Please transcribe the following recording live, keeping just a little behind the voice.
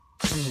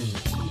You may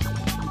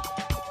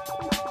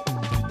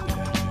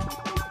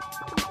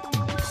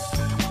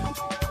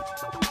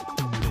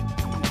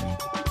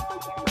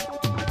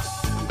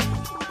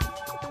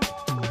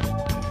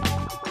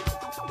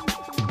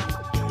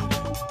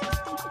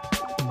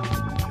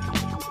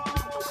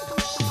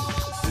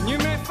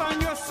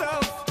find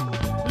yourself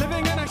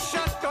living in a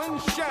shotgun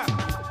shack,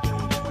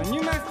 and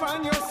you may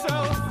find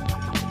yourself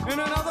in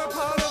another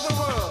part of the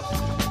world,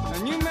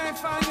 and you may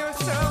find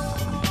yourself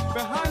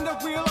behind the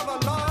wheel of a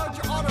large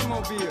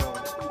automobile,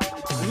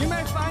 and you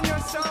may find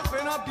yourself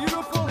in a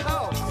beautiful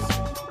house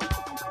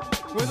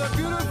with a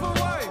beautiful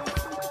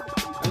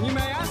wife, and you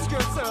may ask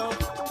yourself,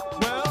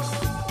 well,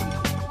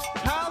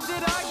 how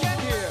did I get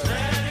here?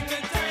 Letting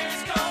the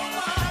days go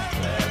by,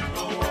 let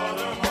the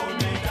water hold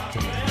me down.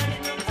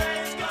 Letting the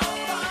days go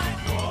by,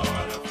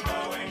 water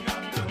flowing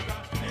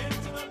underground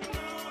into the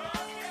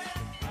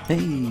blue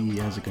again.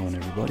 Hey, how's it going,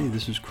 everybody?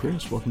 This is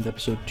Chris. Welcome to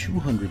episode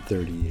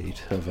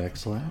 238 of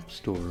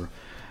X-Lapsed, or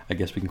I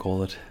guess we can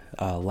call it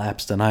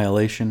Lapsed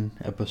Annihilation,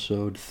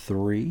 episode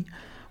 3.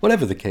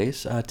 Whatever the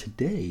case,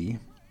 today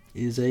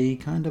is a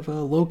kind of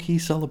a low-key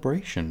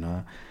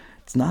celebration.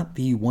 It's not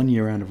the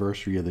 1-year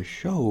anniversary of the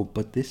show,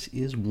 but this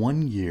is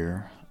 1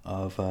 year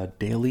of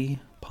daily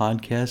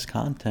podcast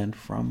content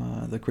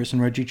from the Chris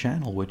and Reggie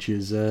channel, which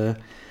is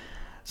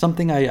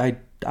something I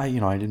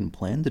didn't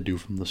plan to do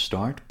from the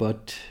start,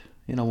 but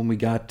when we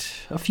got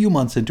a few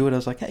months into it, I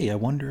was like, hey, I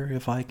wonder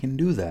if I can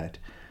do that.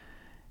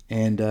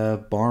 And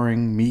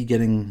barring me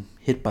getting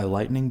hit by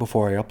lightning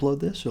before I upload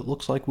this, it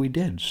looks like we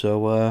did.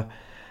 So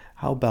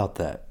how about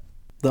that?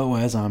 Though,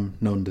 as I'm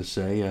known to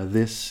say,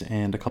 this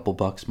and a couple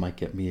bucks might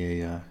get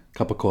me a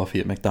cup of coffee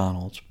at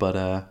McDonald's. But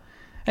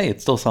hey,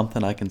 it's still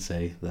something I can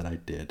say that I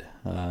did.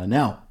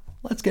 Now,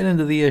 let's get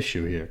into the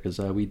issue here, because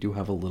we do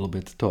have a little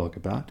bit to talk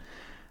about.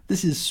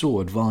 This is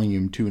Sword,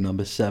 Volume 2,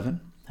 Number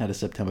 7. Had a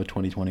September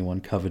 2021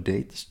 cover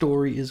date. The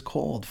story is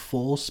called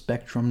Full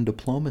Spectrum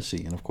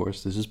Diplomacy, and of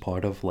course this is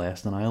part of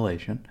Last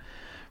Annihilation.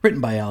 Written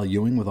by Al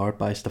Ewing with art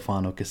by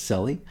Stefano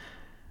Caselli.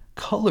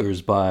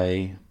 Colors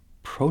by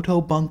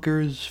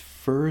Protobunkers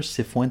Fer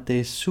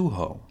Cifuentes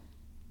Suho.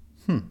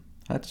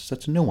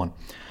 That's a new one.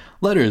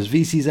 Letters,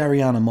 VC's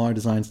Ariana Marr,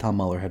 designs Tom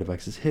Muller, head of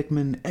X's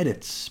Hickman.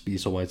 Edits,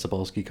 Biesel White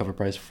Sapolsky, cover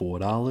price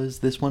 $4.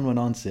 This one went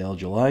on sale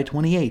July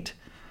 28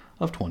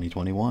 of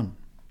 2021.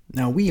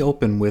 Now, we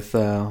open with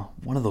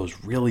one of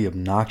those really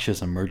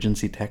obnoxious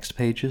emergency text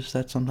pages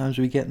that sometimes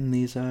we get in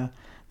these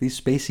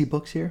spacey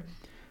books here.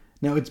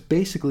 Now, it's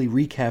basically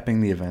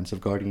recapping the events of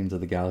Guardians of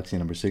the Galaxy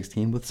number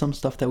 16 with some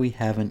stuff that we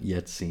haven't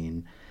yet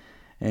seen.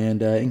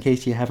 And in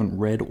case you haven't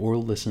read or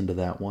listened to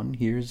that one,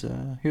 here's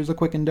a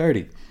quick and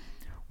dirty.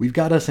 We've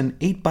got us an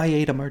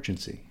 8x8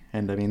 emergency.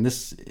 And I mean,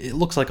 it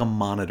looks like a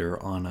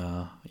monitor on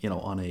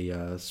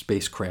a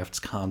spacecraft's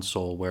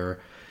console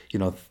where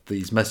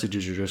these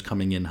messages are just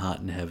coming in hot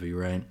and heavy,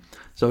 right?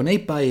 So an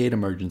 8x8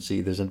 emergency.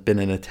 There's been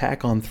an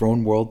attack on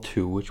Throne World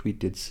 2, which we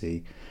did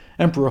see.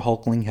 Emperor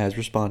Hulkling has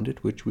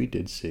responded, which we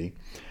did see.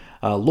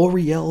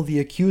 L'Oreal the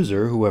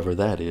Accuser, whoever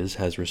that is,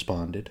 has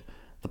responded.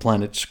 The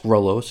planet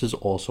Skrullos is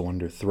also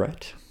under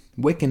threat.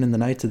 Wiccan and the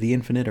Knights of the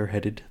Infinite are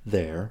headed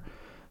there.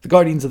 The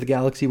Guardians of the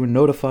Galaxy were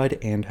notified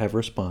and have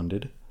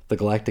responded. The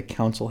Galactic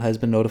Council has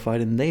been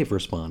notified and they've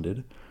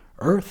responded.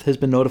 Earth has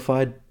been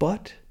notified,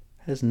 but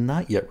has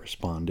not yet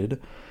responded,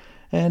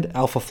 and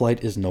Alpha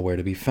Flight is nowhere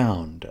to be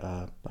found.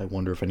 I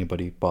wonder if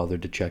anybody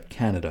bothered to check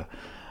Canada.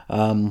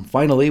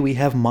 Finally, we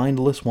have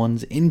Mindless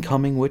Ones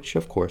incoming, which,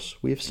 of course,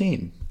 we have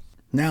seen.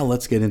 Now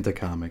let's get into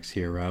comics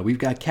here. We've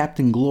got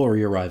Captain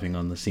Glory arriving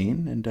on the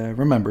scene, and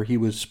remember, he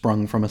was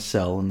sprung from a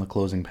cell in the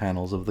closing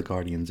panels of the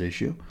Guardians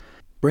issue.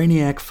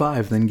 Brainiac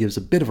 5 then gives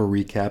a bit of a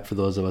recap for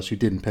those of us who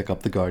didn't pick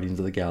up the Guardians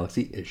of the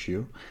Galaxy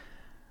issue.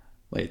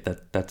 Wait,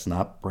 that's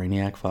not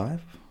Brainiac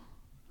 5?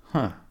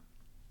 Huh.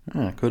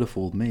 Could have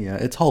fooled me.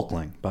 It's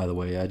Hulkling, by the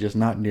way, just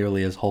not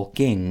nearly as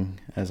hulking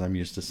as I'm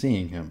used to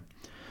seeing him.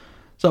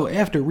 So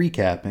after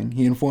recapping,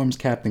 he informs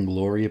Captain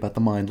Glory about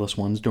the Mindless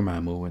Ones,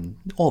 Dormammu, and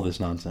all this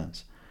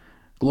nonsense.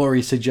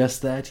 Glory suggests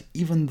that,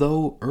 even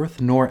though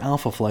Earth nor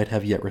Alpha Flight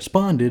have yet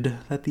responded,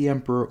 that the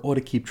Emperor ought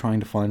to keep trying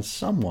to find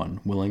someone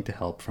willing to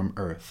help from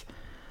Earth.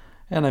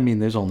 And I mean,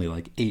 there's only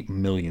like 8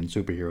 million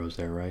superheroes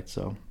there, right?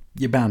 So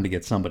you're bound to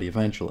get somebody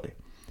eventually.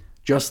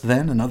 Just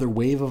then, another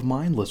wave of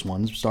Mindless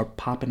Ones start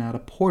popping out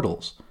of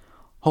portals.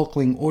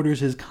 Hulkling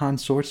orders his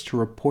consorts to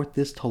report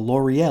this to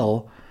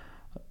L'Oreal,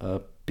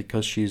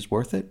 because she's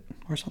worth it,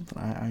 or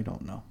something? I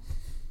don't know.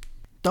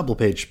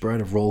 Double-page spread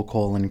of roll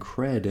call and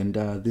cred,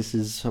 and this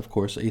is, of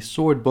course, a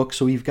sword book,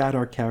 so we've got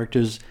our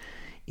characters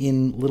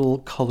in little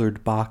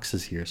colored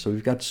boxes here. So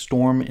we've got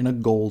Storm in a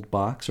gold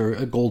box, or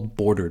a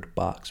gold-bordered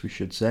box, we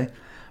should say.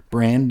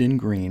 Brand in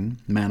green,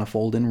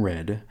 Manifold in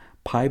red,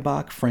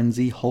 Pybok,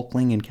 Frenzy,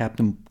 Hulkling, and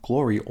Captain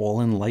Glory all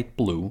in light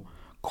blue,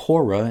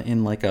 Cora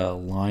in like a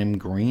lime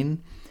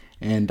green,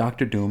 and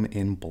Doctor Doom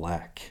in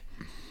black.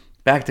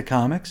 Back to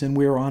comics, and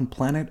we're on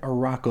planet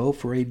Arakko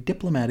for a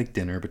diplomatic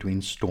dinner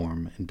between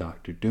Storm and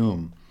Doctor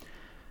Doom.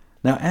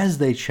 Now, as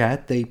they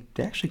chat, they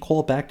actually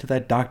call back to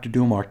that Doctor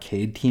Doom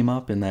arcade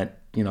team-up in that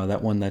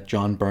that one that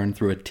John Byrne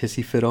threw a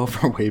tissy fit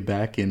over way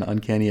back in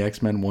Uncanny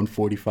X-Men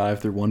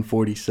 145 through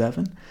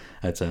 147.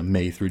 That's a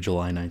May through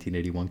July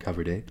 1981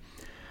 cover date.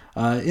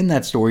 In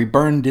that story,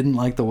 Byrne didn't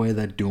like the way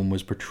that Doom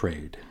was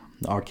portrayed.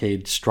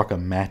 Arcade struck a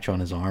match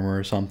on his armor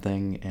or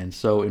something, and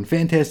so in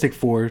Fantastic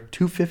Four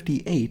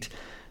 258,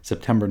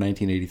 September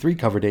 1983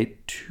 cover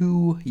date,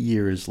 2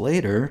 years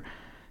later,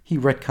 he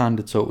retconned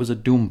it so it was a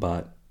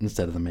Doombot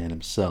instead of the man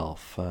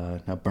himself.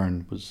 Now,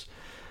 Byrne was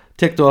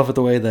ticked off at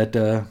the way that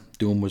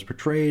Doom was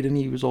portrayed, and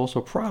he was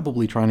also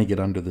probably trying to get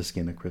under the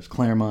skin of Chris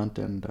Claremont,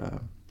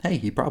 and hey,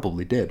 he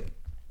probably did.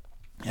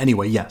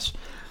 Anyway, yes,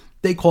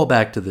 they call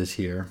back to this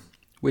here,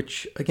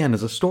 which, again,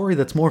 is a story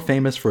that's more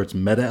famous for its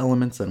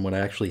meta-elements than what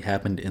actually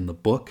happened in the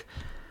book.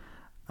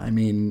 I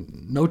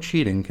mean, no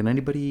cheating. Can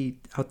anybody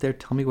out there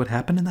tell me what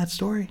happened in that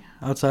story,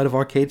 outside of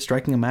Arcade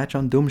striking a match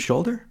on Doom's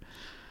shoulder?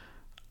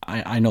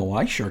 I know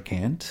I sure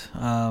can't.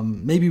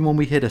 Maybe when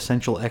we hit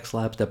Essential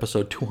X-Lapsed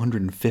episode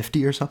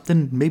 250 or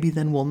something, maybe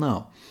then we'll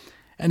know.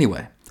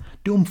 Anyway,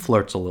 Doom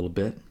flirts a little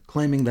bit,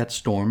 claiming that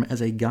Storm,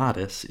 as a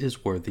goddess,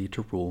 is worthy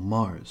to rule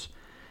Mars.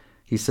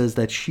 He says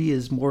that she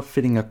is more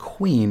fitting a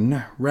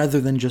queen rather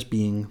than just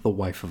being the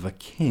wife of a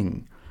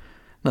king.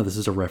 Now, this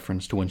is a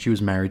reference to when she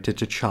was married to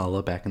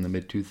T'Challa back in the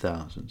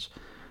mid-2000s.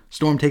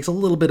 Storm takes a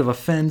little bit of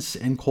offense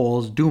and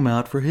calls Doom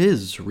out for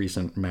his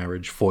recent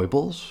marriage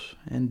foibles,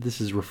 and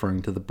this is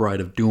referring to the Bride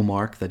of Doom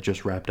arc that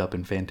just wrapped up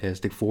in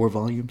Fantastic Four,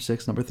 Volume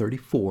 6, number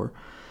 34.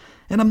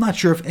 And I'm not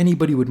sure if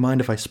anybody would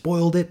mind if I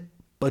spoiled it,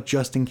 but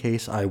just in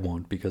case, I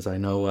won't, because I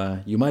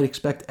know you might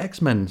expect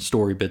X-Men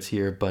story bits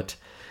here, but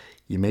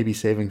you may be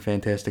saving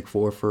Fantastic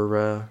Four for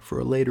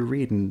a later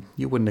read, and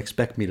you wouldn't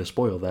expect me to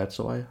spoil that,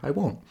 so I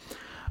won't.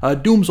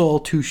 Doom's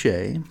all touche,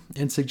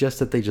 and suggests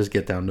that they just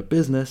get down to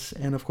business,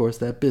 and of course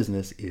that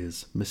business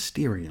is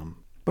Mysterium.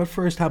 But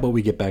first, how about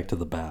we get back to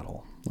the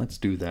battle? Let's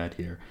do that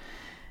here.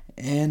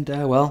 And,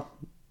 well,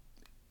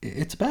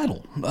 it's a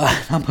battle.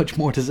 Not much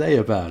more to say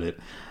about it.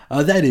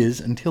 That is,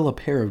 until a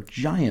pair of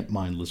giant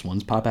mindless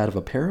ones pop out of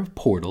a pair of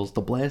portals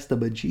to blast the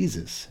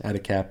bejesus out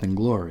of Captain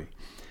Glory.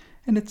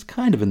 And it's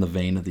kind of in the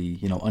vein of the,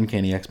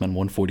 Uncanny X-Men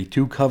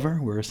 142 cover,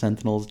 where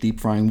Sentinel's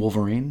deep-frying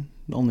Wolverine,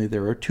 only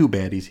there are two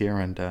baddies here,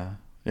 and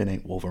it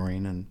ain't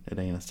Wolverine, and it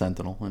ain't a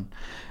Sentinel, and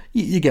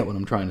you get what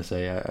I'm trying to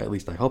say, at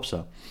least I hope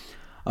so.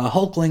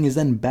 Hulkling is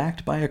then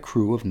backed by a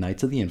crew of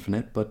Knights of the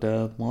Infinite, but,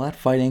 that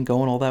fight ain't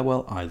going all that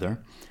well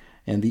either,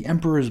 and the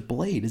Emperor's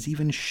blade is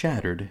even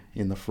shattered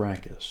in the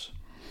fracas.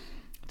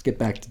 Let's get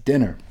back to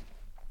dinner.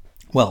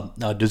 Well,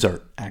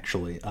 dessert,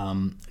 actually.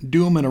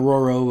 Doom and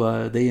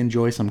Aurora, they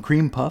enjoy some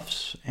cream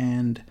puffs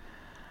and,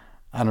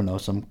 I don't know,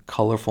 some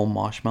colorful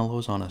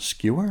marshmallows on a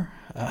skewer.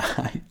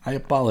 I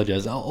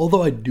apologize.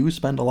 Although I do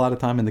spend a lot of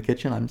time in the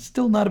kitchen, I'm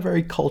still not a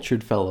very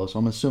cultured fellow, so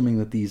I'm assuming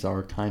that these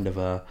are kind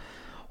of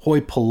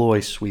hoi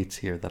polloi sweets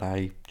here that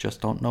I just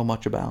don't know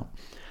much about.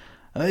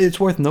 It's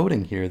worth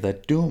noting here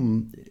that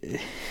Doom,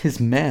 his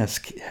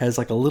mask has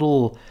like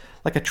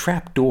a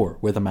trap door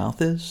where the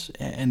mouth is,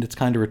 and it's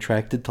kind of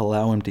retracted to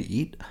allow him to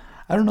eat.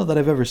 I don't know that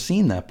I've ever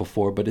seen that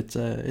before, but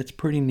it's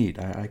pretty neat.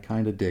 I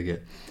kind of dig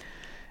it.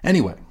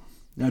 Anyway,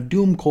 now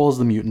Doom calls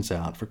the mutants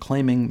out for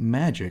claiming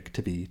magic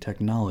to be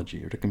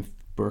technology,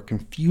 or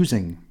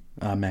confusing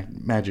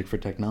magic for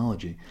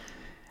technology.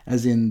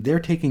 As in,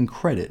 they're taking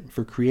credit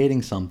for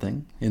creating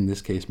something, in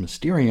this case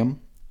Mysterium,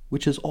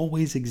 which has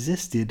always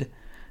existed,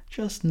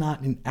 just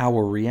not in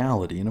our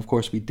reality. And of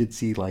course, we did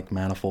see like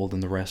Manifold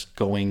and the rest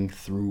going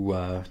through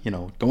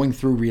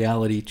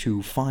reality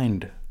to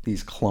find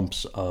these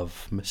clumps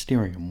of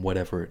Mysterium,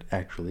 whatever it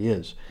actually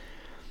is.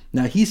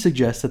 Now, he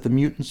suggests that the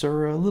mutants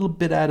are a little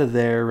bit out of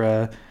their,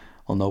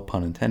 well, no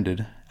pun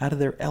intended, out of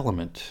their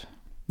element.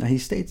 Now, he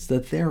states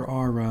that there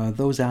are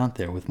those out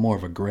there with more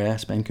of a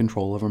grasp and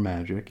control over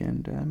magic,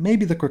 and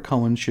maybe the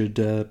Krakoans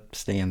should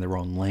stay in their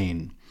own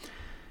lane.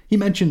 He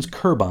mentions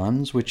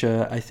Kirbons, which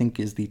I think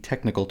is the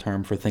technical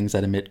term for things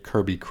that emit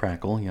Kirby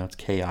crackle. It's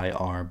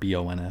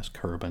Kirbons,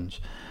 Kirbons.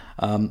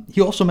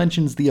 He also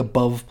mentions the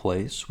Above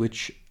Place,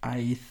 which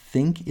I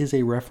think is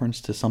a reference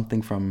to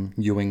something from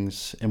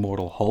Ewing's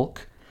Immortal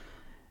Hulk.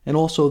 And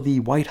also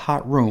the White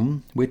Hot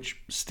Room, which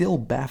still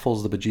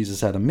baffles the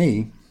bejesus out of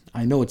me.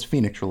 I know it's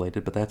Phoenix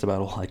related, but that's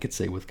about all I could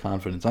say with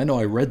confidence. I know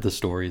I read the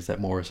stories that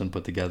Morrison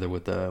put together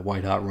with the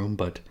White Hot Room,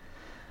 but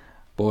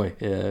boy,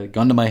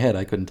 gun to my head,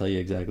 I couldn't tell you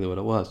exactly what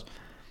it was.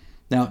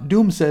 Now,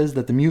 Doom says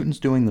that the mutants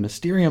doing the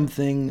Mysterium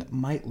thing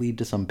might lead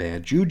to some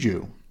bad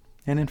juju.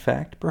 And in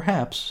fact,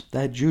 perhaps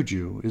that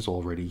juju is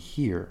already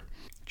here.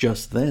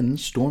 Just then,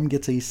 Storm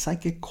gets a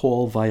psychic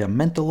call via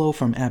Mentalo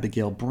from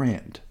Abigail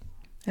Brand.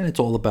 And it's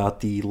all about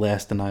the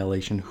last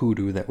Annihilation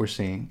hoodoo that we're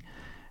seeing.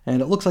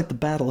 And it looks like the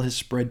battle has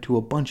spread to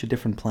a bunch of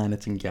different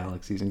planets and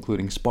galaxies,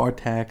 including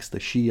Spartax, the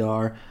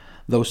Shi'ar,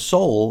 though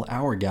Sol,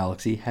 our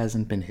galaxy,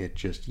 hasn't been hit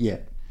just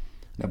yet.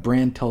 Now,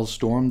 Brand tells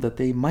Storm that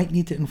they might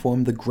need to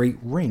inform the Great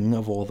Ring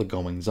of all the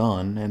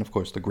goings-on, and of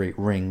course the Great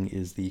Ring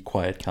is the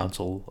Quiet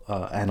Council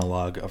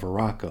analog of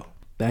Arakko.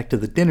 Back to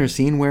the dinner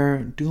scene where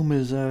Doom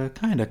is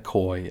kind of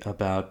coy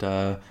about,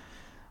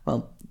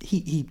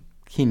 he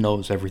he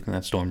knows everything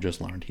that Storm just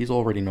learned. He's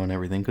already known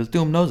everything because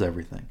Doom knows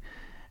everything.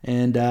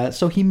 And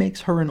so he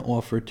makes her an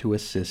offer to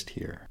assist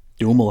here.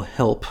 Doom will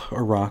help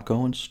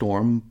Arakko and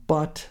Storm,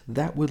 but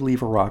that would leave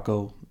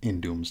Arakko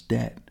in Doom's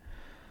debt.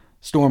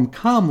 Storm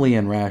calmly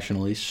and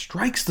rationally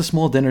strikes the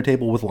small dinner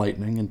table with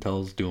lightning and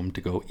tells Doom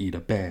to go eat a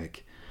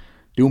bag.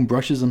 Doom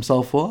brushes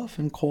himself off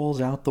and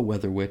calls out the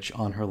Weather Witch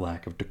on her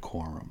lack of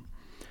decorum.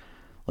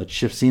 Let's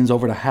shift scenes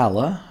over to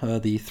Hala,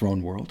 the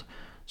Throne World.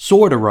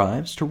 Sword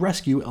arrives to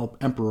rescue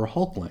Emperor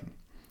Hulkling,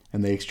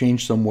 and they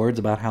exchange some words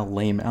about how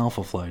lame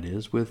Alpha Flight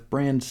is, with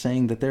Brand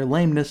saying that their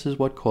lameness is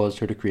what caused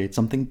her to create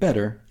something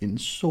better in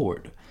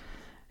Sword.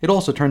 It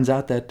also turns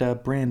out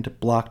that Brand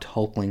blocked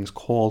Hulkling's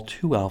call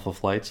to Alpha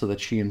Flight so that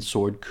she and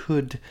Sword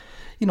could,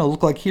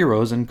 look like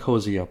heroes and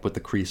cozy up with the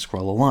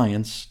Kree-Skrull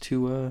alliance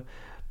to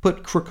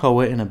put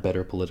Krakoa in a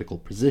better political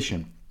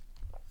position.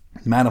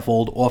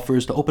 Manifold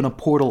offers to open a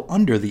portal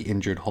under the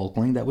injured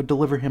Hulkling that would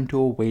deliver him to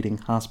a waiting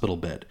hospital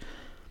bed.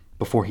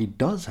 Before he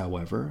does,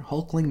 however,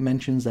 Hulkling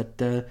mentions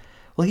that,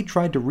 he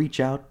tried to reach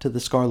out to the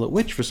Scarlet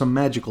Witch for some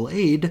magical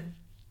aid,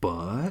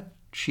 but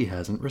she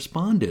hasn't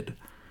responded.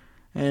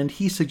 And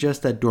he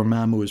suggests that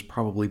Dormammu is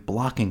probably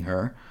blocking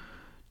her,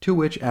 to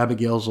which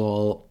Abigail's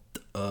all,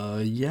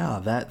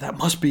 that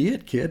must be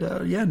it, kid.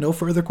 No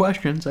further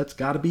questions. That's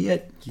gotta be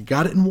it. You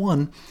got it in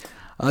one.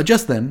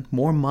 Just then,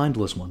 more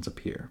mindless ones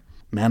appear.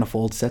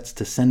 Manifold sets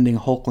to sending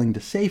Hulkling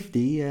to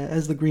safety,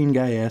 as the green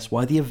guy asks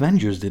why the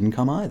Avengers didn't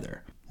come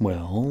either.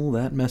 Well,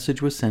 that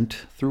message was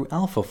sent through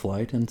Alpha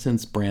Flight, and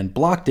since Brand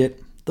blocked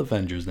it, the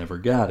Avengers never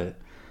got it.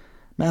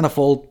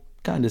 Manifold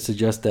kind of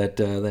suggests that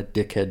that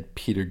dickhead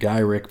Peter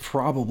Gyrich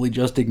probably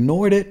just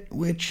ignored it,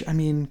 which,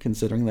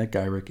 considering that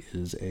Gyrich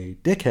is a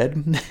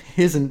dickhead,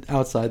 isn't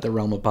outside the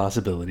realm of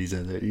possibilities,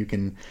 is it? You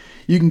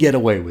can get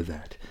away with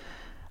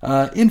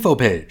that. Info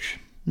page.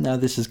 Now,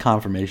 this is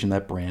confirmation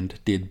that Brand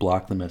did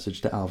block the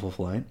message to Alpha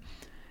Flight,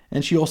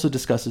 and she also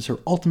discusses her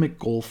ultimate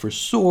goal for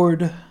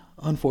Sword.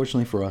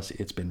 Unfortunately for us,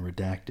 it's been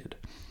redacted.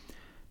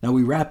 Now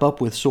we wrap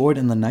up with Sword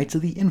and the Knights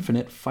of the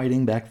Infinite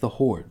fighting back the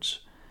Hordes.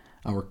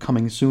 Our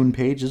coming soon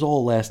page is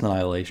all Last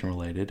Annihilation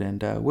related,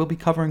 and we'll be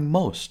covering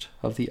most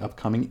of the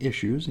upcoming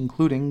issues,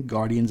 including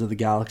Guardians of the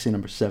Galaxy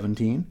number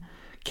 17,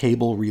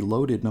 Cable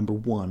Reloaded number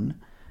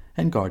 1,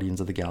 and Guardians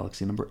of the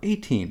Galaxy number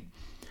 18.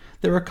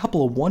 There are a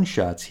couple of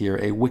one-shots here,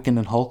 a Wiccan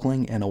and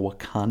Hulkling and a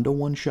Wakanda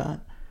one-shot.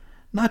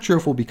 Not sure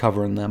if we'll be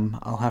covering them.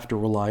 I'll have to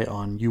rely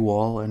on you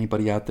all,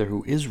 anybody out there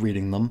who is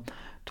reading them,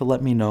 to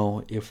let me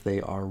know if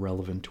they are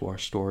relevant to our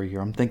story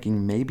here. I'm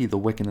thinking maybe the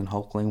Wiccan and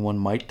Hulkling one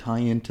might tie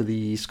into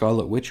the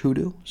Scarlet Witch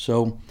hoodoo.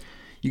 So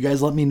you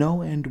guys let me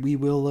know, and we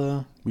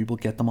will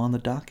get them on the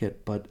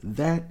docket. But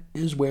that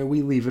is where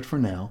we leave it for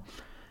now.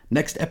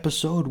 Next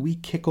episode, we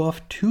kick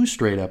off 2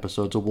 straight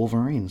episodes of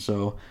Wolverine.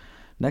 So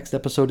next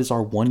episode is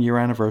our 1-year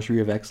anniversary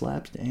of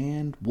X-Lapsed,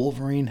 and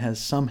Wolverine has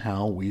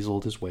somehow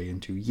weaseled his way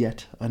into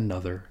yet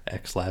another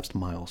X-Lapsed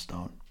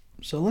milestone.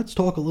 So let's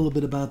talk a little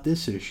bit about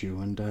this issue,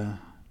 and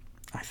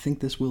I think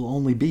this will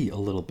only be a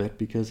little bit,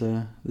 because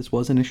this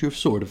was an issue of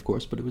Sword, of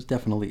course, but it was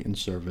definitely in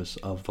service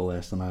of the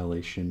Last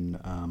Annihilation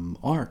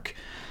arc,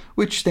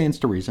 which stands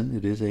to reason.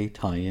 It is a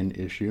tie-in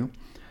issue.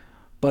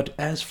 But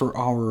as for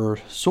our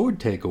Sword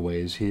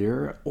takeaways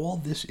here, all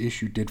this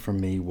issue did for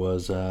me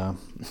was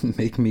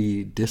make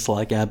me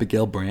dislike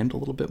Abigail Brand a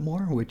little bit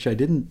more, which I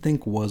didn't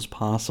think was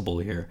possible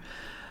here.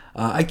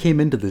 I came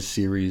into this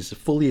series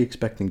fully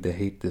expecting to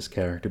hate this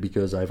character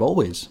because I've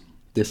always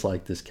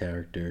disliked this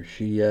character.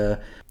 She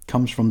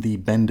comes from the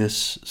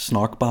Bendis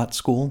Snarkbot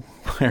school,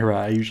 where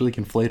I usually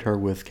conflate her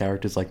with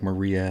characters like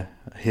Maria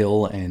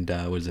Hill and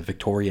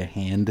Victoria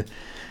Hand,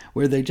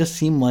 where they just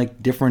seem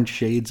like different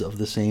shades of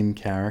the same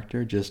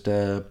character, just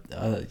a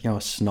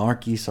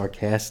snarky,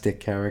 sarcastic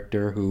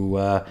character who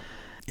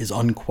is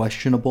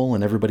unquestionable,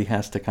 and everybody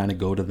has to kind of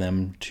go to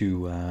them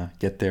to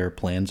get their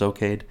plans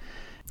okayed.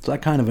 So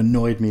that kind of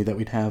annoyed me that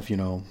we'd have,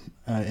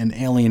 an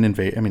alien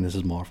invasion. This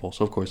is Marvel,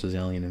 so of course there's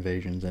alien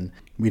invasions, and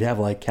we'd have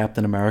like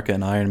Captain America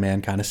and Iron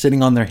Man kind of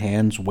sitting on their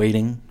hands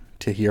waiting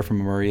to hear from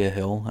Maria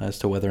Hill as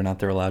to whether or not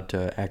they're allowed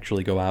to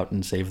actually go out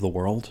and save the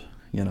world,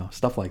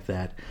 stuff like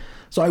that.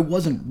 So I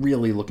wasn't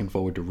really looking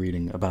forward to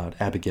reading about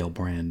Abigail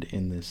Brand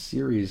in this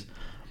series.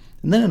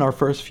 And then in our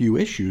first few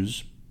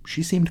issues,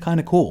 she seemed kind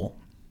of cool.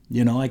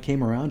 I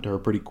came around to her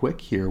pretty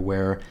quick here,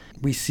 where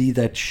we see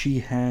that she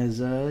has,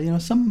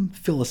 some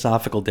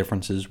philosophical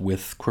differences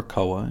with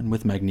Krakoa and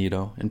with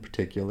Magneto in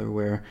particular,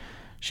 where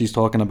she's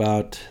talking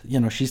about,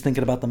 she's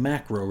thinking about the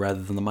macro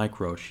rather than the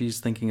micro. She's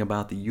thinking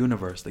about the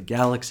universe, the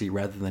galaxy,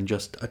 rather than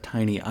just a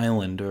tiny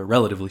island, or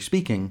relatively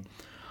speaking,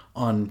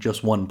 on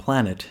just one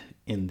planet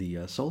in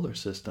the solar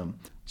system.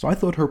 So I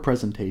thought her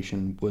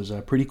presentation was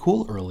pretty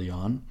cool early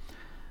on.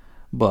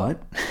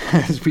 But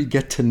as we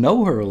get to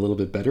know her a little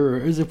bit better,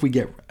 or as we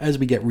get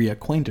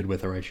reacquainted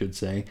with her, I should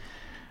say,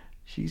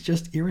 she's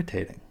just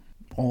irritating.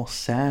 All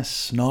sass,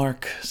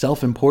 snark,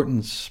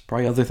 self-importance,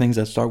 probably other things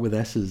that start with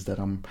S's that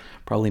I'm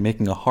probably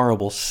making a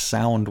horrible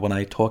sound when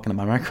I talk into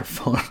my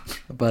microphone.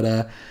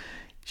 But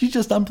she's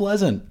just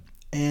unpleasant.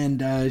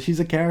 And she's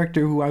a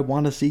character who I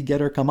want to see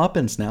get her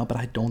comeuppance now, but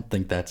I don't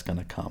think that's going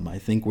to come. I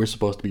think we're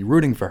supposed to be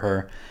rooting for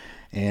her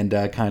and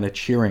kind of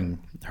cheering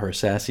her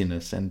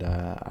sassiness, and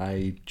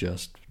I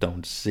just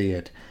don't see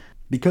it.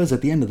 Because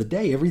at the end of the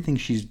day, everything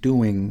she's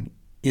doing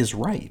is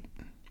right.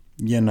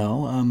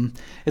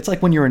 It's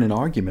like when you're in an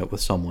argument with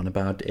someone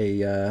about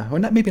or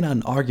not, maybe not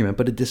an argument,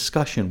 but a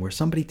discussion where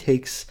somebody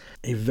takes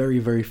a very,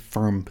 very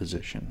firm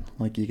position.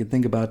 Like you can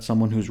think about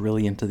someone who's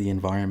really into the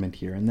environment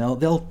here, and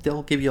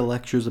they'll give you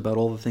lectures about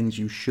all the things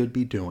you should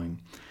be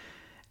doing.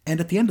 And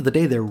at the end of the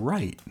day, they're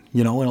right.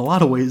 In a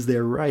lot of ways,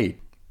 they're right.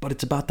 But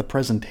it's about the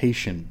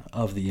presentation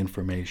of the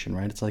information,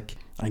 right? It's like,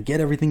 I get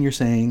everything you're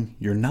saying.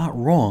 You're not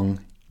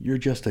wrong. You're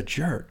just a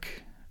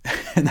jerk.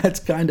 And that's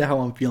kind of how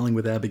I'm feeling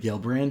with Abigail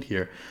Brand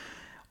here.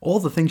 All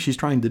the things she's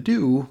trying to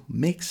do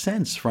make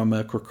sense from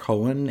a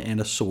Krakoan and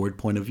a sword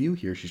point of view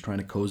here. She's trying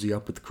to cozy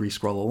up with the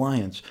Kree-Skrull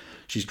Alliance.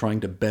 She's trying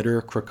to better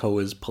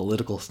Krakoa's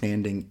political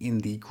standing in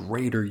the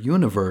greater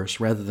universe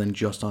rather than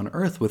just on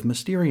Earth with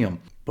Mysterium.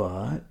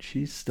 But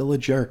she's still a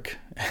jerk,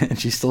 and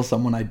she's still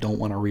someone I don't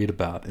want to read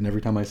about. And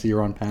every time I see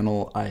her on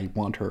panel, I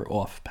want her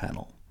off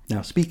panel.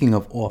 Now, speaking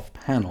of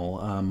off-panel,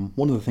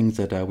 one of the things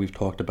that we've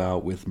talked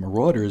about with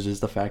Marauders is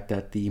the fact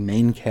that the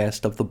main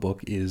cast of the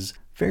book is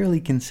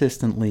fairly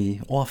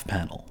consistently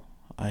off-panel.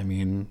 I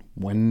mean,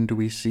 when do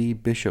we see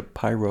Bishop,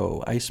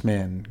 Pyro,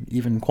 Iceman,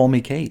 even Call Me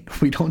Kate?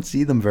 We don't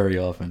see them very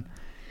often.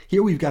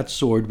 Here we've got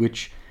Sword,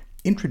 which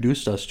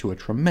introduced us to a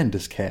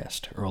tremendous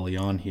cast early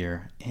on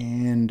here,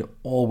 and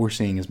all we're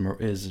seeing is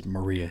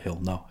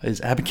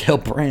is Abigail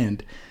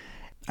Brand.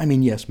 I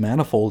mean, yes,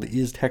 Manifold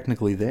is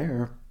technically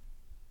there,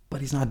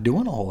 but he's not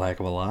doing a whole heck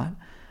of a lot.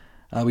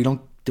 We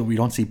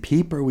don't see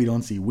Peeper, we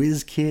don't see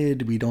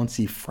WizKid, we don't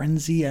see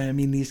Frenzy. I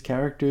mean, these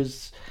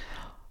characters,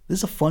 this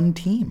is a fun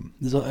team.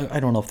 I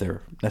don't know if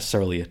they're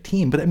necessarily a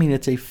team, but I mean,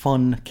 it's a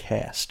fun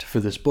cast for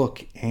this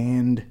book,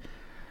 and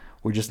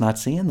we're just not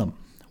seeing them.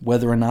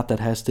 Whether or not that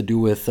has to do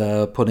with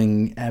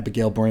putting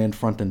Abigail Brand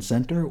front and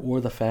center,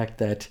 or the fact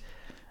that,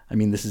 I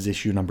mean, this is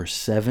issue number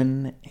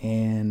 7,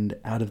 and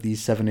out of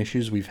these 7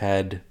 issues, we've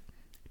had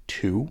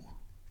 2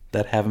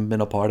 that haven't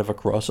been a part of a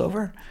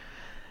crossover.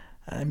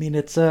 I mean,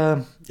 it's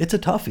a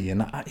toughie,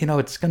 and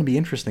it's going to be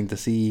interesting to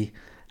see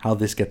how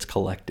this gets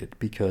collected,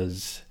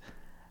 because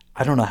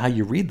I don't know how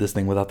you read this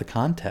thing without the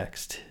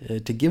context.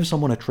 To give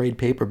someone a trade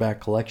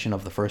paperback collection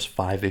of the first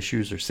 5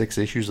 issues or 6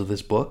 issues of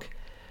this book,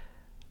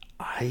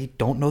 I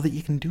don't know that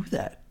you can do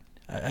that.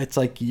 It's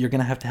like you're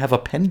going to have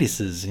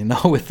appendices,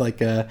 with like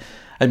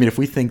if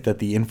we think that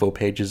the info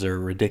pages are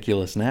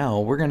ridiculous now,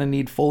 we're going to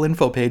need full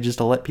info pages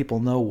to let people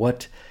know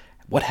what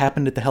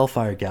happened at the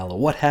Hellfire Gala,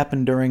 what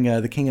happened during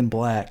The King in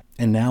Black,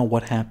 and now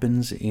what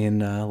happens in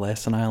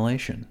Last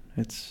Annihilation.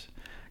 It's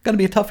going to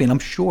be a toughie, and I'm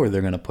sure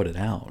they're going to put it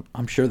out.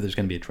 I'm sure there's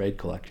going to be a trade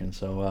collection,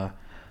 so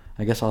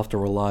I guess I'll have to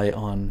rely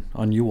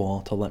on you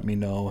all to let me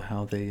know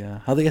how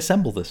they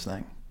assemble this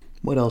thing.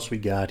 What else we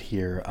got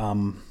here?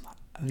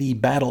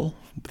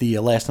 The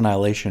Last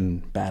Annihilation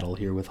battle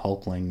here with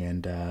Hulkling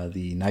and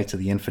the Knights of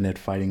the Infinite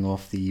fighting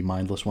off the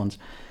Mindless Ones.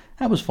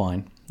 That was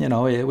fine.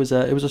 It was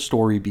a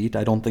story beat.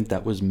 I don't think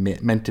that was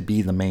meant to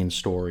be the main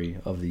story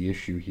of the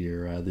issue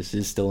here. This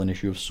is still an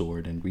issue of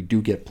Sword, and we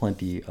do get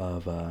plenty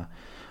of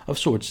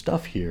Sword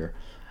stuff here.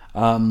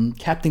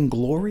 Captain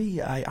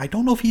Glory, I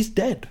don't know if he's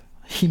dead.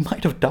 He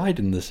might have died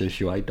in this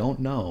issue. I don't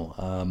know.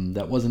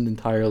 That wasn't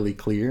entirely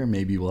clear.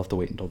 Maybe we'll have to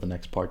wait until the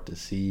next part to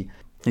see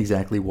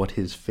exactly what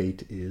his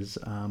fate is.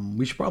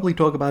 We should probably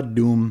talk about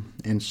Doom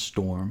and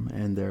Storm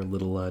and their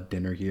little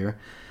dinner here,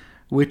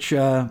 which,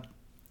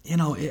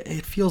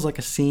 it feels like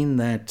a scene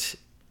that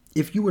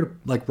if you were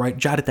to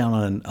jot it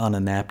down on a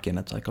napkin,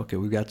 it's like, okay,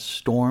 we've got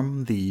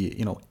Storm, the,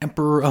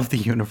 Emperor of the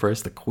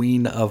Universe, the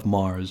Queen of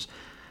Mars,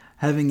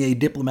 having a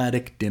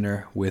diplomatic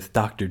dinner with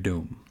Dr.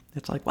 Doom.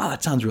 It's like, wow,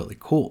 that sounds really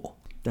cool.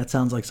 That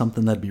sounds like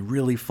something that'd be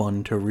really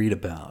fun to read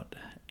about.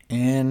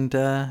 And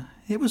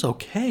it was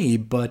okay,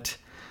 but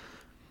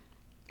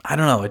I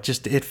don't know,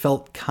 it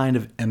felt kind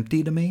of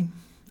empty to me.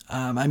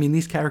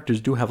 These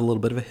characters do have a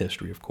little bit of a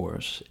history, of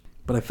course,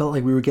 but I felt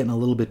like we were getting a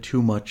little bit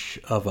too much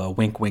of a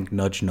wink, wink,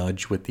 nudge,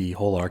 nudge with the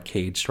whole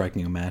arcade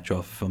striking a match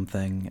off of them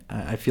thing.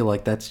 I feel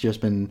like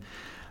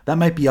that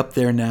might be up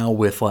there now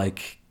with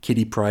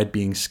Kitty Pryde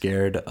being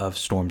scared of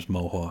Storm's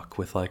mohawk,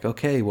 with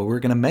okay, well, we're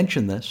going to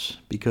mention this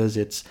because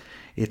it's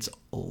a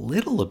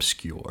little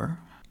obscure,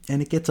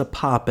 and it gets a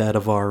pop out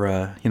of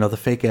our, the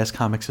fake-ass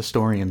comics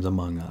historians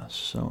among us.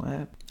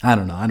 So, I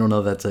don't know. I don't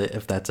know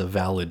if that's a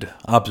valid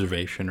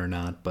observation or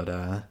not, but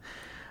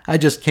I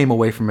just came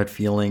away from it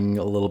feeling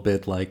a little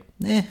bit like,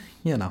 what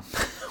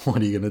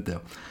are you going to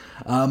do?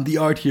 The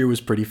art here was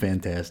pretty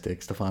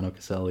fantastic. Stefano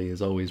Caselli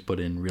has always put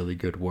in really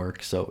good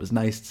work, so it was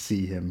nice to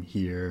see him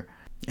here.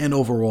 And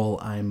overall,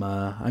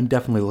 I'm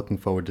definitely looking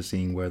forward to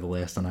seeing where The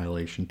Last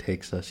Annihilation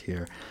takes us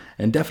here.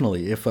 And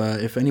definitely,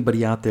 if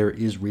anybody out there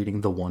is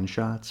reading the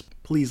one-shots,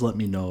 please let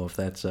me know if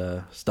that's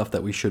stuff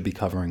that we should be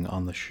covering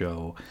on the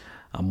show.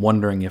 I'm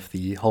wondering if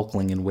the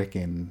Hulkling and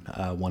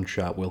Wiccan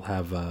one-shot will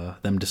have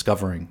them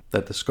discovering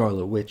that the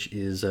Scarlet Witch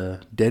is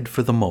dead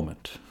for the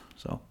moment.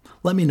 So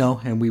let me know,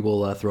 and we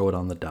will throw it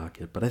on the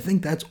docket. But I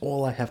think that's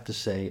all I have to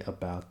say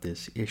about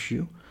this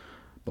issue.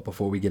 But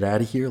before we get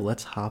out of here,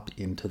 let's hop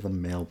into the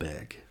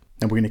mailbag.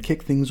 And we're going to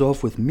kick things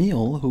off with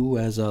Meal, who,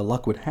 as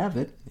luck would have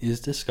it, is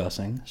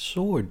discussing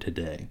Sword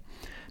today.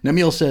 Now,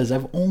 Meal says,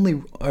 I've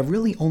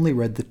really only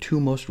read the 2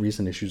 most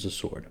recent issues of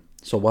Sword.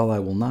 So while I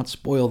will not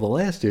spoil the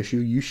last issue,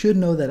 you should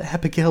know that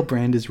Abigail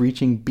Brand is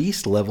reaching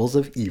beast levels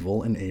of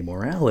evil and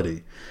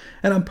amorality.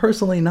 And I'm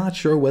personally not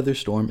sure whether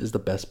Storm is the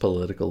best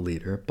political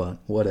leader, but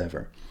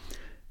whatever.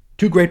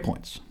 2 great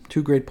points.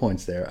 2 great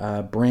points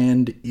there.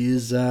 Brand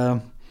is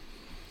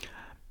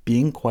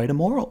being quite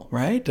immoral,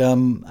 right?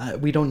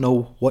 We don't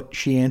know what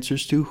she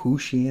answers to, who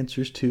she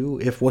answers to,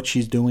 if what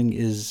she's doing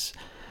is...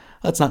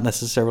 That's not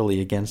necessarily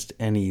against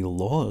any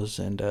laws,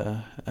 and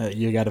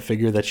you got to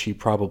figure that she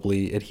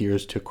probably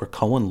adheres to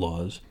Krakoan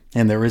laws,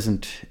 and there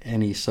isn't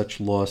any such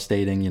law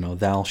stating,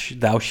 thou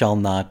shall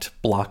not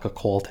block a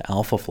call to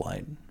Alpha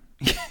Flight,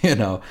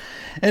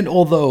 And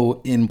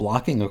although in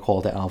blocking a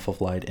call to Alpha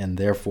Flight, and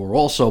therefore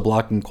also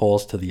blocking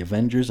calls to the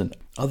Avengers and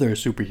other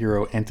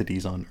superhero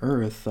entities on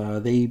Earth,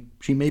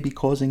 she may be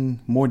causing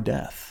more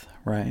death,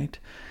 right?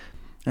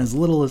 As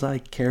little as I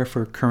care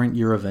for current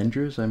year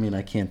Avengers,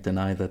 I can't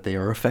deny that they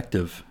are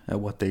effective at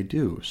what they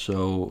do.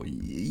 So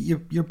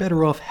you're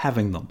better off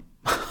having them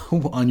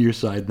on your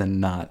side than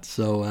not.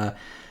 So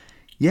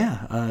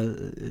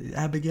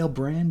Abigail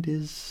Brand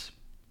is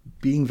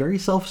being very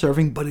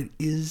self-serving, but it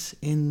is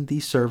in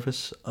the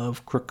service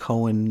of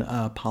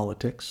Krakoan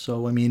politics.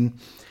 So,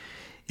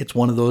 it's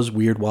one of those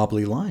weird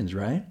wobbly lines,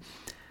 right?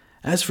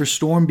 As for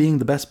Storm being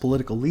the best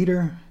political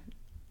leader,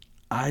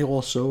 I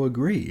also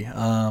agree.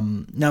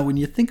 Now, when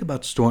you think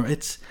about Storm,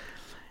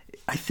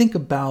 I think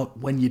about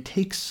when you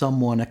take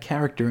a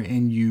character,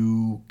 and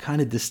you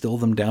kind of distill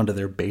them down to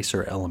their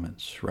baser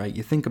elements, right?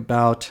 You think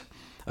about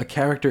a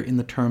character in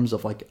the terms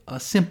of like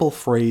a simple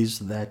phrase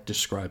that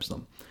describes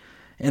them.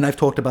 And I've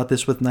talked about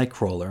this with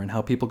Nightcrawler and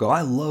how people go,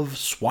 I love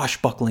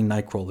swashbuckling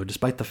Nightcrawler,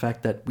 despite the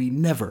fact that we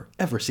never,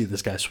 ever see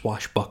this guy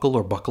swashbuckle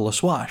or buckle a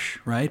swash,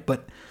 right?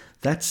 But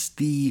that's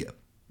the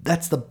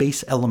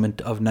base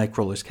element of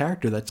Nightcrawler's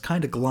character that's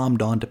kind of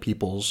glommed onto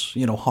people's,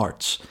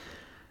 hearts.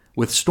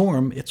 With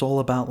Storm, it's all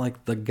about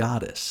like the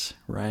goddess,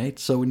 right?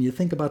 So when you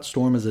think about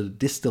Storm as a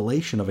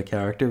distillation of a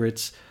character,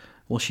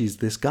 she's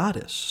this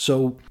goddess.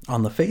 So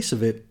on the face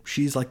of it,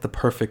 she's like the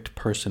perfect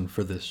person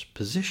for this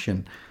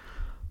position.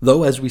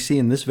 Though, as we see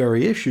in this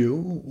very issue,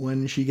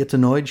 when she gets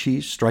annoyed,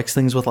 she strikes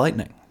things with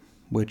lightning,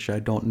 which I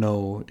don't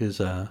know is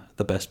the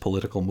best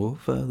political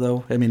move,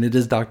 though. It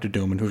is Dr.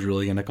 Doom, and who's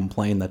really going to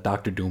complain that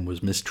Dr. Doom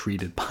was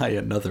mistreated by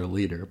another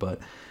leader? But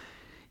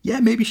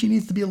yeah, maybe she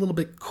needs to be a little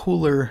bit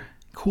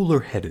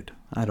cooler-headed.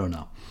 I don't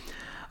know.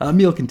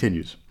 Emil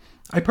continues.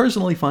 I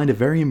personally find it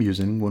very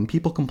amusing when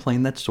people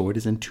complain that Sword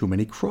is in too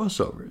many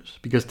crossovers,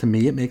 because to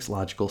me it makes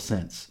logical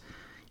sense.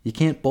 You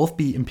can't both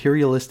be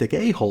imperialistic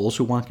a-holes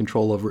who want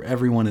control over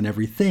everyone and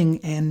everything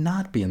and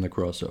not be in the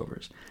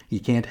crossovers. You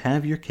can't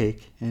have your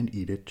cake and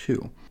eat it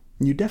too.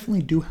 You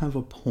definitely do have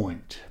a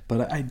point,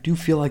 but I do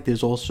feel like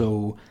there's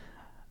also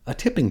a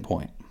tipping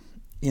point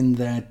in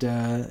that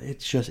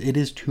it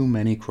is too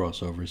many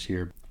crossovers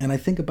here. And I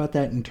think about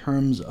that in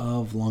terms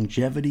of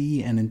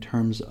longevity and in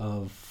terms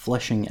of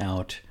fleshing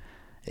out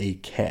a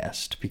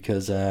cast,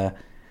 because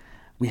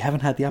we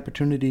haven't had the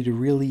opportunity to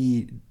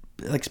really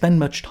spend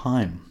much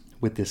time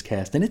with this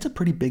cast, and it's a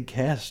pretty big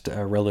cast,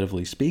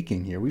 relatively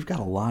speaking here. We've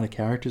got a lot of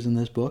characters in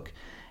this book,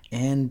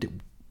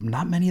 and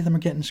not many of them are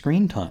getting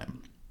screen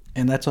time,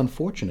 and that's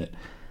unfortunate.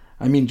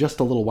 Just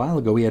a little while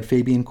ago, we had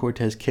Fabian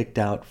Cortez kicked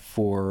out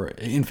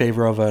in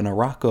favor of an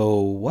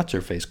Arakko,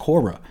 what's-her-face,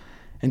 Cora,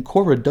 and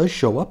Cora does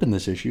show up in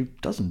this issue,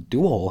 doesn't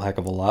do a whole heck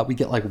of a lot. We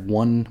get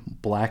one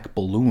black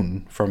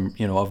balloon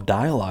of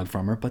dialogue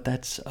from her, but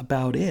that's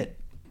about it.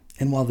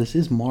 And while this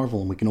is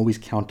Marvel, and we can always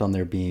count on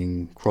there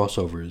being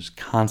crossovers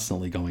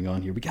constantly going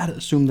on here, we got to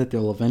assume that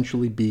there'll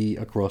eventually be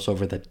a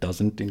crossover that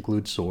doesn't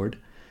include Sword.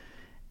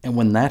 And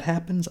when that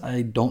happens,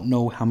 I don't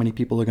know how many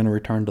people are going to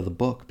return to the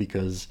book,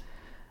 because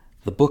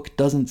the book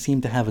doesn't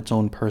seem to have its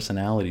own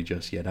personality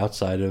just yet,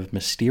 outside of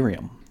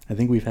Mysterium. I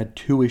think we've had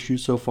 2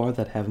 issues so far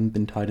that haven't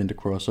been tied into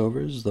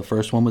crossovers. The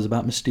first one was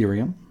about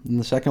Mysterium, and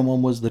the second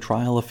one was the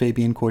trial of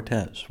Fabian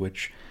Cortez,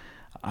 which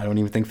I don't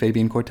even think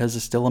Fabian Cortez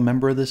is still a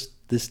member of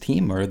this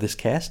team or this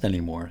cast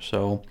anymore.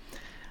 So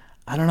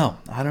I don't know.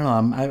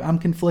 I'm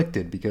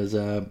conflicted, because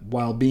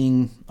while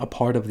being a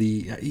part of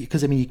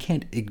because you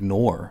can't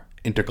ignore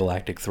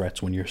intergalactic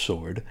threats when you're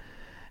Sword,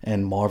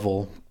 and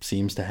Marvel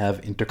seems to have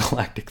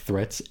intergalactic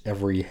threats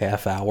every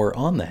half hour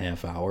on the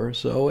half hour,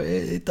 so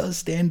it does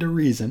stand to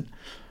reason.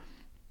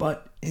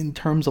 But in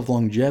terms of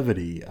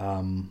longevity,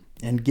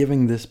 and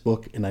giving this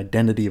book an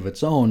identity of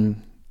its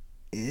own,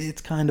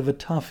 it's kind of a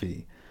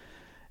toughie.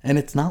 And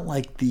it's not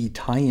like the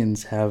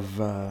tie-ins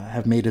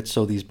have made it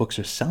so these books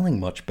are selling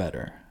much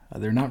better.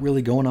 They're not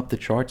really going up the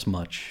charts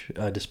much,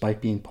 despite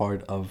being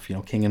part of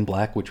King in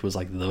Black, which was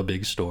the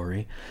big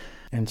story.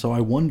 And so I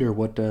wonder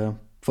what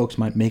folks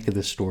might make of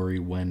this story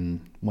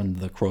when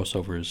the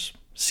crossovers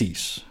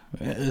cease.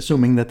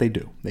 Assuming that they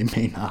do. They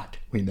may not.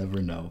 We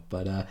never know.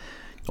 But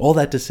all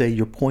that to say,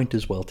 your point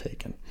is well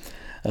taken.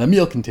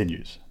 Emil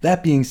continues.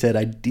 That being said,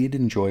 I did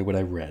enjoy what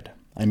I read.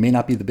 I may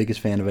not be the biggest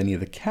fan of any of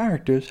the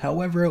characters,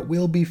 however, it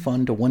will be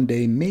fun to one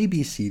day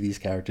maybe see these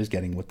characters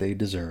getting what they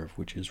deserve,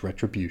 which is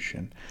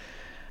retribution.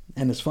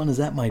 And as fun as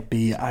that might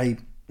be, I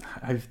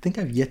think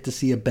I've yet to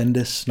see a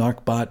Bendis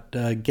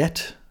Snarkbot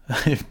get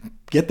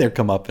their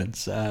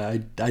comeuppance.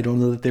 I don't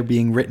know that they're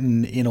being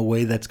written in a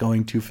way that's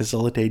going to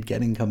facilitate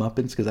getting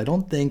comeuppance, because I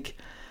don't think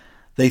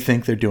they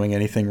think they're doing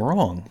anything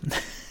wrong.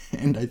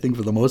 And I think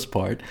for the most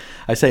part,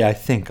 I say I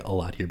think a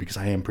lot here because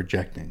I am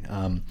projecting.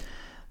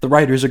 The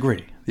writers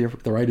agree.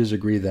 The writers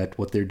agree that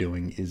what they're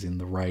doing is in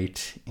the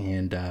right,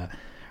 and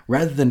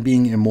rather than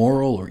being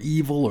immoral or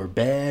evil or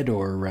bad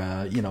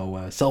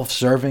or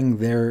self-serving,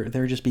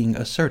 they're just being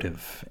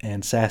assertive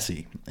and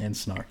sassy and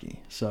snarky.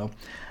 So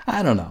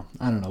I don't know.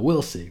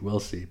 We'll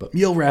see. But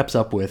Miel wraps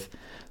up with,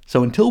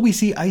 so until we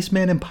see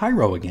Iceman and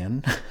Pyro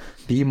again,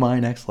 be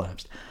mine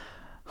X-Labs.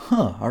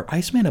 Are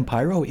Iceman and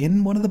Pyro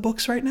in one of the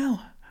books right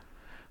now?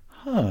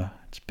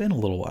 It's been a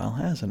little while,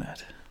 hasn't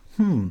it?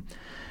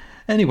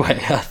 Anyway,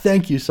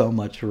 thank you so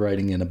much for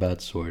writing in about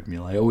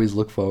Swordmeal. I always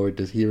look forward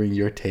to hearing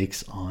your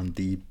takes on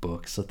the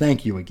book, so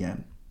thank you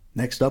again.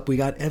 Next up, we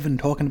got Evan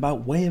talking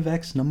about Way of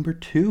X number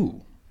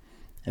 2.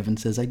 Evan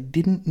says, I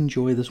didn't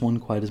enjoy this one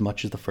quite as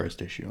much as the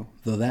first issue,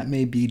 though that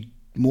may be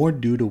more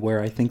due to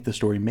where I think the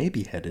story may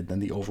be headed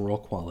than the overall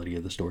quality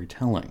of the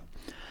storytelling.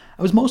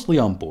 I was mostly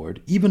on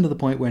board, even to the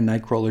point where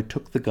Nightcrawler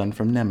took the gun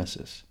from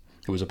Nemesis.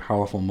 It was a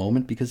powerful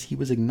moment because he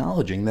was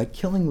acknowledging that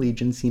killing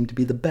Legion seemed to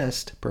be the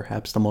best,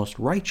 perhaps the most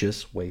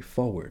righteous, way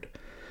forward.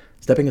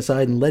 Stepping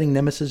aside and letting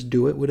Nemesis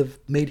do it would have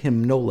made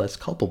him no less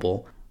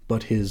culpable,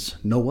 but his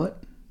 "know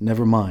what?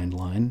 Never mind"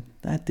 line,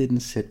 that didn't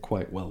sit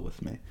quite well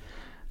with me.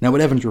 Now,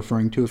 what Evan's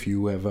referring to, if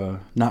you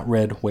have not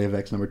read Way of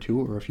X number 2,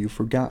 or if you've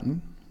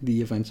forgotten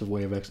the events of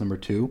Way of X number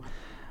 2,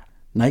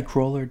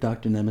 Nightcrawler,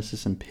 Dr.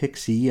 Nemesis, and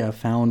Pixie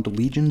found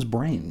Legion's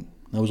brain.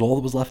 That was all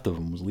that was left of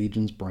him, was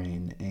Legion's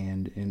brain,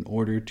 and in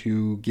order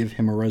to give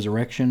him a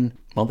resurrection,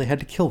 well, they had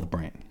to kill the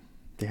brain.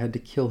 They had to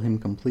kill him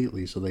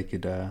completely so they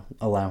could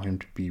allow him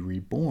to be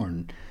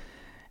reborn.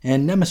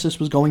 And Nemesis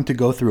was going to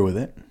go through with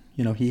it.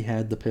 You know, he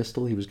had the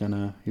pistol, he was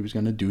gonna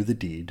do the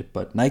deed,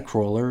 but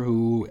Nightcrawler,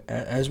 who,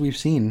 as we've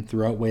seen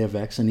throughout Way of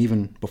X, and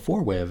even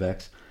before Way of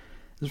X,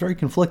 is very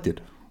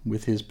conflicted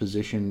with his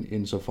position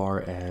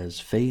insofar as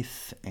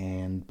faith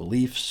and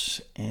beliefs,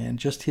 and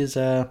just his...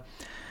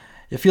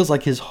 It feels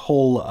like his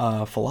whole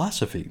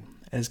philosophy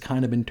has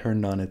kind of been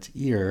turned on its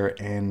ear,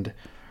 and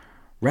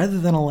rather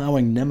than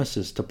allowing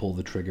Nemesis to pull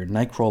the trigger,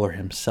 Nightcrawler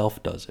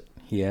himself does it.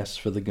 He asks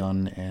for the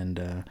gun,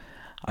 and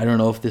I don't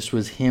know if this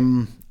was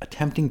him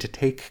attempting to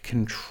take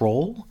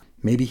control.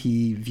 Maybe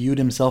he viewed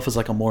himself as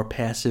like a more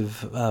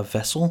passive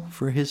vessel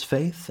for his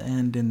faith,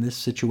 and in this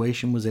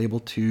situation was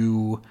able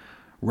to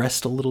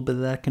wrest a little bit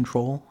of that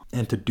control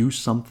and to do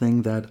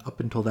something that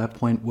up until that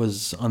point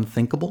was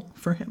unthinkable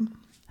for him.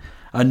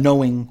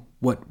 Knowing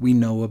what we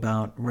know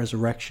about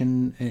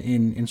resurrection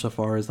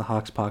insofar as the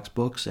Hoxpox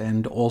books,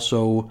 and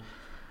also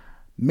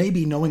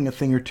maybe knowing a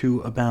thing or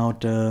two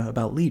about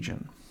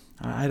Legion.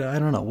 I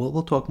don't know.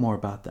 We'll talk more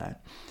about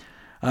that.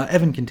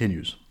 Evan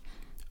continues.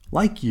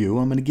 Like you,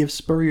 I'm going to give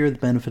Spurrier the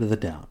benefit of the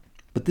doubt,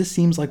 but this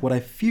seems like what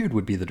I feared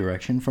would be the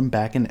direction from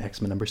back in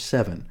X-Men number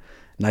 7,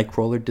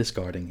 Nightcrawler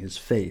discarding his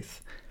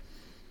faith.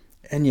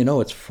 And you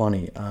know, it's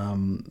funny,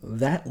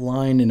 that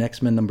line in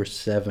X-Men number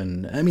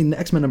 7,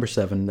 X-Men number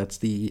 7, that's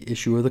the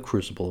issue of the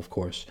Crucible, of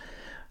course.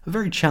 A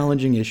very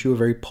challenging issue, a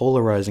very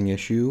polarizing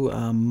issue,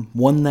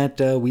 one that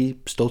we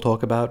still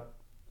talk about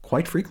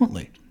quite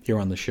frequently here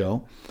on the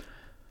show.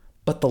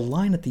 But the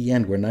line at the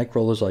end where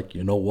Nightcrawler's like,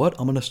 you know what,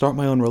 I'm going to start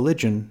my own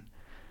religion,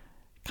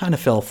 kind of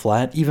fell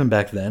flat, even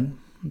back then,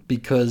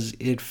 because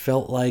it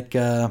felt like,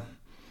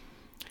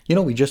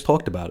 we just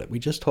talked about it. We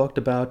just talked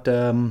about...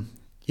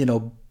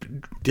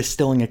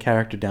 distilling a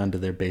character down to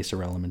their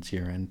baser elements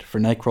here. And for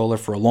Nightcrawler,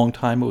 for a long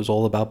time, it was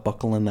all about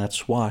buckling that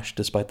swash,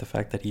 despite the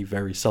fact that he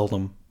very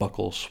seldom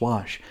buckles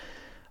swash.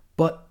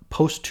 But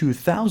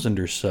post-2000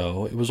 or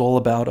so, it was all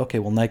about, okay,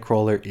 well,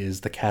 Nightcrawler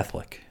is the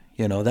Catholic.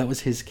 You know, that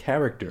was his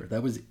character.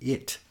 That was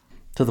it.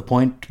 To the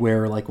point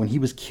where, like, when he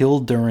was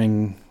killed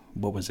during,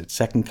 what was it,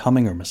 Second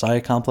Coming or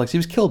Messiah Complex? He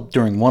was killed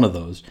during one of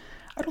those.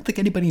 I don't think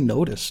anybody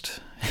noticed.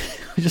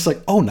 It was just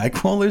like, oh,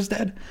 Nightcrawler's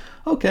dead?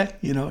 Okay,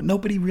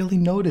 nobody really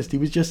noticed. He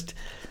was just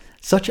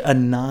such a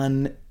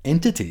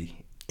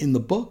non-entity in the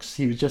books.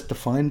 He was just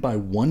defined by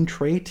one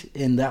trait,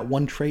 and that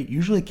one trait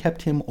usually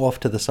kept him off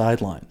to the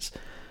sidelines.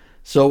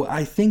 So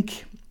I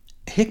think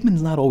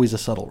Hickman's not always a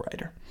subtle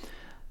writer.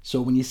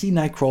 So when you see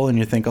Nightcrawler and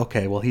you think,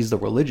 okay, well, he's the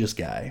religious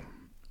guy,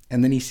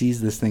 and then he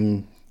sees this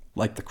thing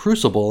like the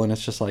Crucible, and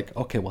it's just like,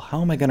 okay, well,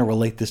 how am I going to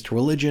relate this to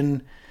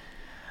religion?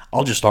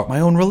 I'll just start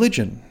my own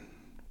religion,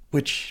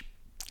 which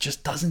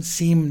just doesn't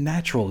seem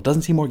natural. It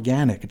doesn't seem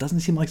organic. It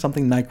doesn't seem like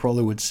something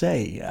Nightcrawler would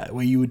say,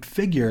 where you would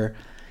figure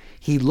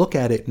he'd look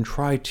at it and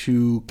try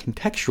to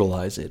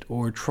contextualize it,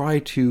 or try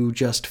to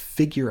just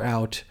figure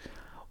out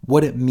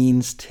what it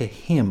means to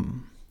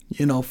him.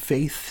 You know,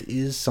 faith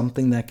is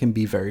something that can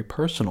be very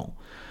personal.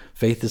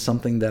 Faith is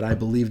something that I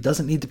believe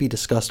doesn't need to be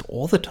discussed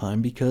all the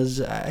time,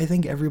 because I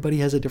think everybody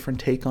has a different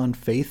take on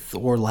faith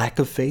or lack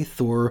of faith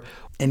or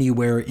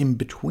anywhere in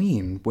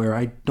between, where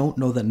I don't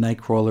know that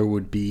Nightcrawler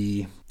would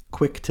be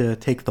quick to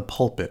take the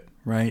pulpit,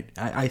 right?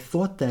 I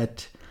thought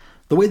that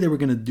the way they were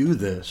going to do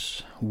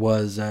this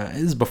was,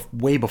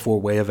 way before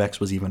Way of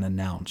X was even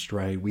announced,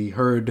 right? We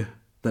heard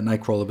that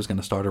Nightcrawler was going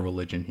to start a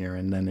religion here,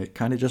 and then it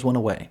kind of just went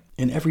away.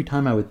 And every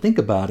time I would think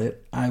about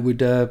it, I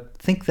would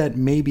think that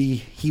maybe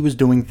he was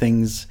doing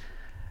things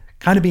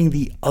kind of being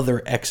the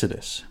other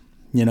Exodus.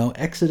 You know,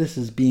 Exodus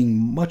is being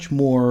much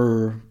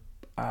more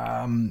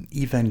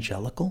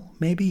evangelical,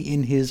 maybe,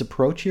 in his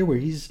approach here, where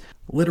he's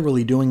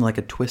literally doing like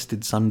a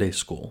twisted Sunday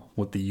school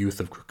with the youth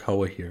of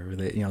Krakoa here.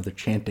 They're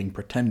chanting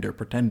pretender,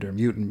 pretender,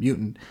 mutant,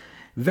 mutant.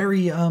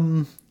 Very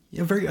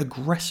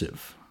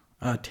aggressive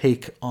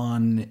take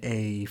on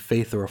a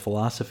faith or a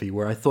philosophy,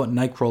 where I thought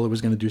Nightcrawler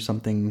was going to do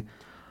something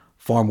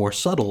far more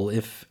subtle,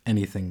 if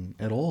anything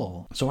at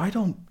all. So I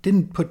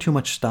didn't put too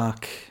much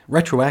stock,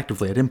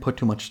 retroactively, I didn't put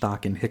too much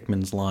stock in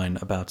Hickman's line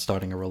about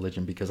starting a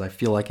religion, because I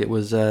feel like it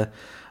was a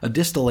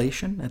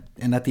distillation,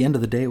 and at the end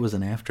of the day, it was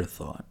an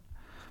afterthought.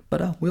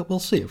 But we'll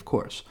see, of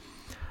course.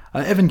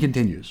 Evan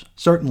continues,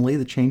 certainly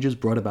the changes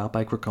brought about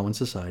by Krakoan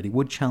society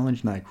would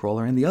challenge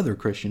Nightcrawler and the other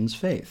Christians'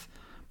 faith.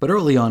 But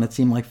early on, it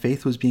seemed like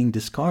faith was being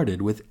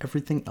discarded, with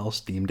everything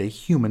else deemed a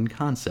human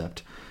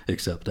concept,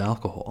 except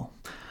alcohol.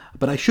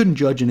 But I shouldn't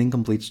judge an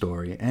incomplete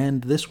story,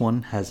 and this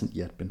one hasn't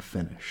yet been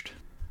finished.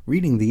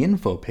 Reading the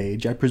info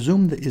page, which I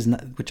presume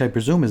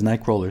is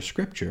Nightcrawler's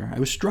scripture, I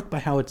was struck by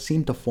how it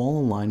seemed to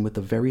fall in line with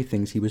the very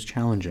things he was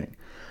challenging.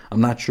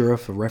 I'm not sure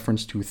if a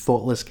reference to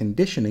thoughtless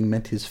conditioning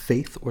meant his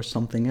faith or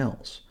something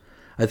else.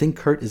 I think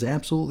Kurt is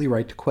absolutely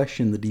right to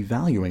question the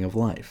devaluing of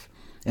life.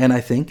 And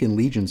I think, in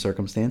Legion's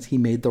circumstance, he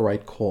made the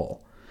right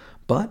call.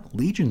 But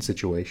Legion's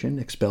situation,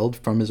 expelled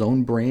from his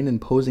own brain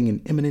and posing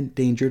an imminent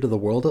danger to the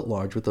world at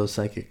large with those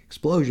psychic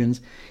explosions,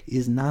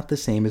 is not the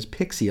same as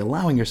Pixie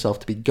allowing herself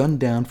to be gunned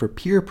down for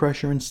peer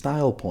pressure and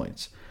style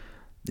points.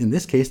 In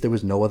this case, there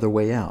was no other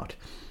way out.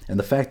 And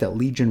the fact that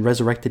Legion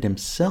resurrected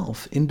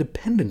himself,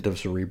 independent of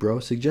Cerebro,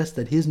 suggests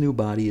that his new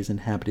body is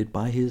inhabited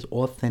by his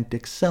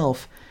authentic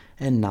self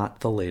and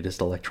not the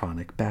latest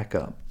electronic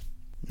backup.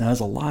 Now,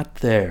 there's a lot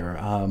there.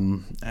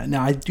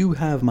 Now, I do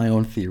have my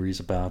own theories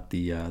about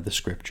the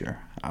scripture.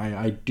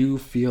 I do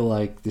feel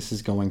like this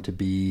is going to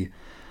be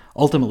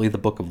ultimately the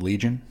Book of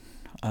Legion.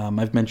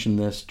 I've mentioned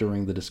this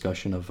during the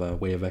discussion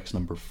of Way of X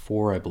number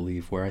 4, I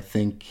believe, where I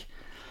think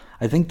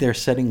they're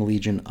setting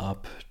Legion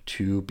up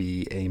to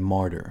be a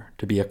martyr,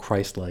 to be a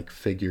Christ-like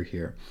figure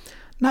here.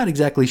 Not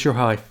exactly sure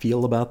how I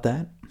feel about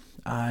that.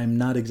 I'm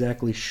not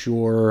exactly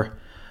sure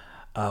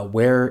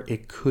where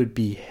it could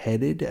be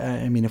headed.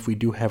 I mean, if we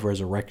do have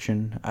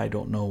resurrection, I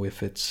don't know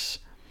that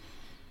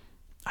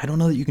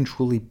you can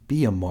truly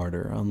be a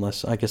martyr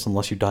unless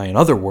you die in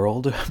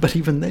Otherworld, but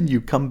even then you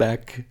come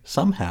back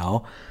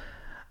somehow.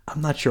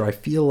 I'm not sure. I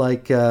feel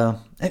like,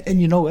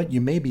 and you know what,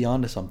 you may be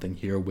onto something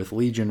here with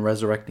Legion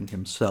resurrecting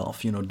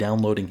himself,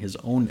 downloading his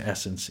own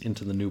essence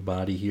into the new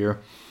body here,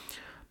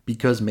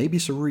 because maybe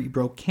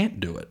Cerebro can't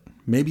do it.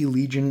 Maybe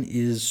Legion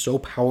is so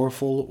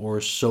powerful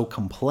or so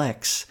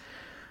complex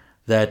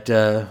that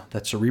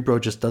Cerebro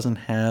just doesn't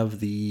have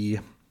the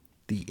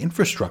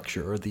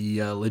infrastructure or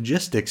the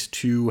logistics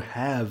to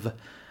have.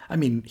 I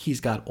mean,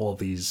 he's got all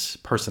these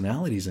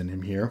personalities in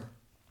him here.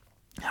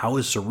 How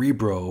is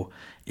Cerebro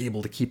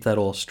able to keep that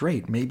all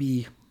straight?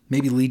 Maybe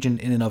Legion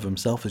in and of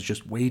himself is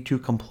just way too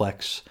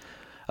complex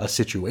a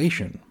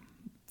situation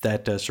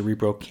that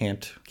Cerebro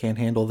can't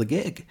handle the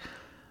gig.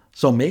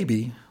 So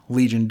maybe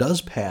Legion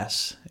does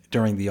pass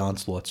during the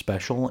Onslaught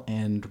special,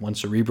 and when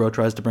Cerebro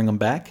tries to bring him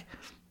back,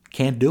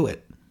 can't do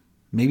it.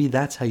 Maybe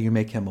that's how you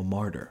make him a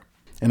martyr.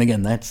 And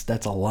again,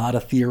 that's a lot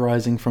of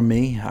theorizing from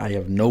me. I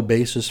have no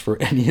basis for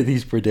any of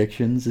these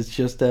predictions. It's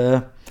just,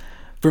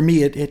 for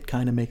me, it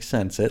kind of makes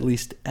sense, at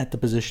least at the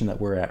position that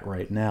we're at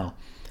right now.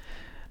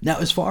 Now,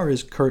 as far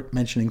as Kurt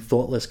mentioning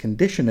thoughtless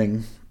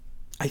conditioning,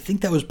 I think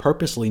that was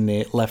purposely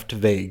left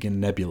vague and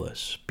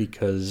nebulous,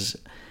 because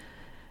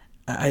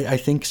I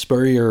think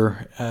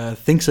Spurrier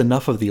thinks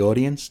enough of the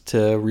audience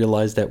to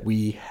realize that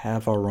we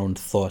have our own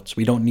thoughts.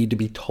 We don't need to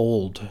be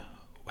told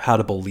how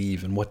to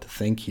believe and what to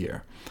think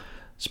here.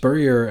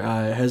 Spurrier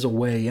has a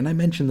way, and I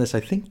mentioned this, I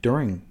think,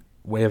 during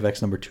Way of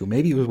X number 2,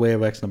 maybe it was Way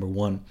of X number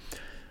 1,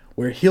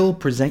 where he'll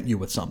present you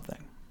with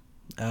something.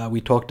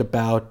 We talked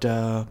about,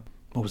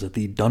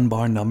 the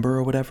Dunbar number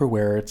or whatever,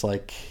 where it's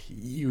like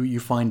you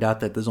find out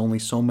that there's only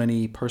so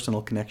many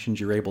personal connections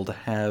you're able to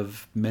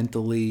have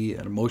mentally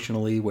and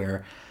emotionally,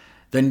 where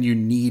then you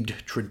need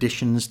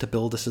traditions to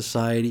build a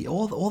society,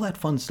 all that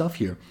fun stuff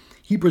here.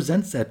 He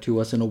presents that to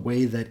us in a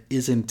way that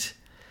isn't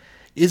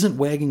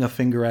wagging a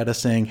finger at us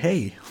saying,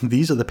 hey,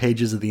 these are the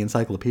pages of the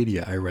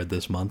encyclopedia I read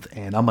this month,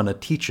 and I'm going to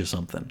teach you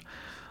something,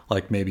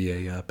 like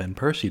maybe a Ben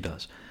Percy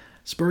does.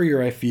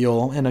 Spurrier, I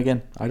feel, and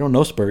again, I don't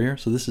know Spurrier,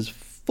 so this is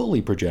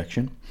fully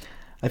projection.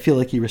 I feel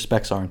like he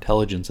respects our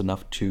intelligence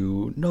enough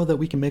to know that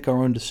we can make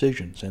our own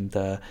decisions.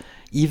 And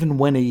even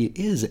when he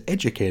is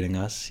educating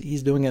us,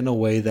 he's doing it in a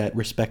way that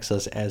respects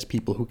us as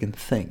people who can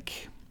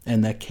think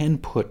and that can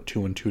put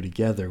two and two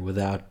together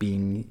without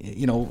being,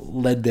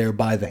 led there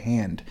by the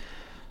hand.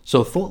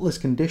 So thoughtless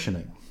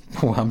conditioning.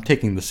 Well, I'm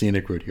taking the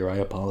scenic route here. I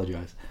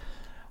apologize.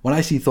 When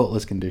I see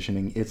thoughtless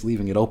conditioning, it's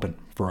leaving it open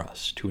for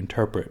us to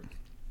interpret.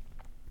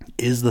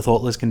 Is the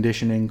thoughtless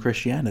conditioning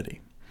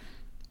Christianity?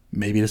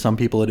 Maybe to some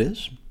people it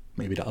is.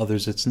 Maybe to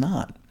others it's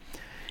not.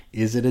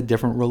 Is it a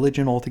different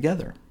religion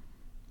altogether?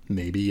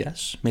 Maybe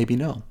yes, maybe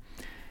no.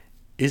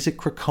 Is it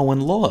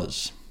Krakoan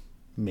laws?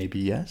 Maybe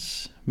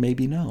yes,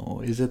 maybe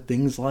no. Is it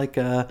things like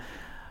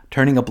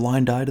turning a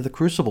blind eye to the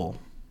crucible?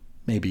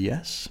 Maybe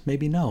yes,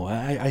 maybe no.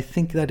 I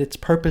think that it's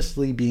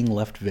purposely being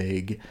left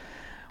vague,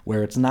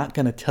 where it's not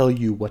going to tell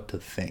you what to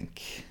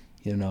think.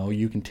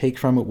 You can take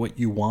from it what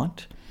you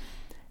want.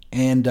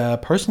 And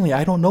personally,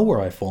 I don't know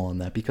where I fall on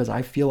that, because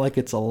I feel like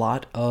it's a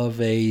lot of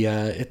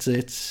it's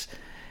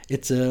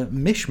a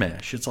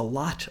mishmash. It's a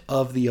lot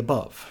of the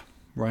above,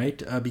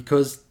 right?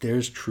 Because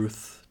there's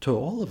truth to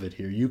all of it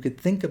here. You could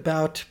think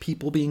about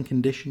people being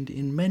conditioned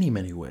in many,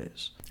 many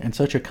ways. And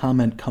such a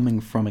comment coming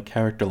from a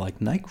character like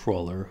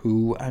Nightcrawler,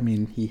 who,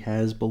 he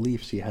has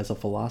beliefs, he has a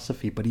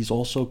philosophy, but he's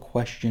also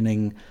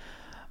questioning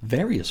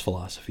various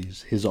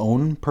philosophies. His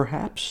own,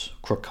 perhaps,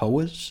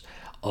 Krakoa's,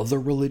 other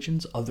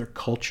religions, other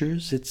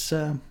cultures. It's,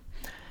 I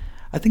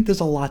think there's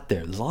a lot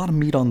there. There's a lot of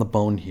meat on the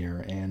bone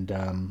here, and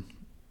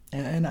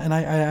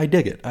I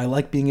dig it. I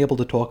like being able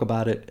to talk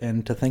about it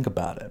and to think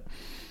about it.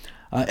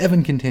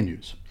 Evan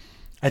continues.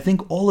 I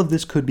think all of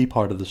this could be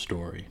part of the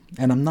story,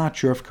 and I'm not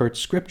sure if Kurt's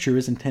scripture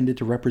is intended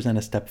to represent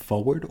a step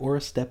forward or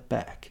a step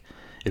back.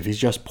 If he's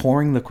just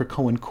pouring the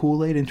Krakoan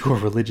Kool-Aid into a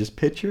religious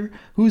pitcher,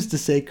 who's to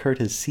say Kurt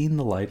has seen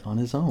the light on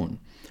his own?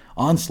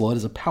 Onslaught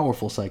is a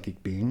powerful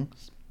psychic being.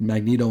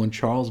 Magneto and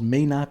Charles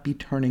may not be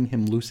turning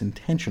him loose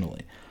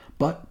intentionally,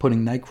 but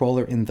putting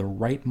Nightcrawler in the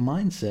right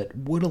mindset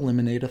would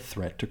eliminate a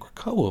threat to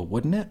Krakoa,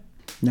 wouldn't it?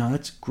 Now,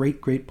 that's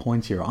great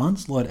points here.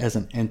 Onslaught as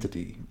an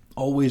entity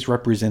always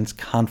represents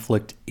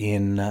conflict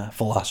in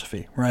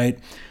philosophy, right?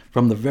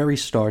 From the very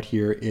start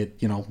here,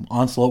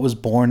 Onslaught was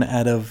born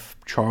out of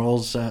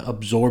Charles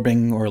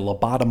absorbing or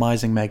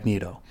lobotomizing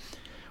Magneto.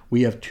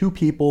 We have two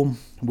people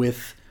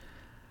with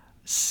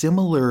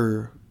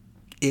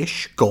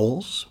similar-ish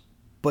goals,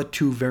 but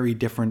two very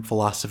different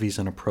philosophies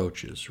and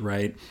approaches,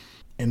 right?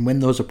 And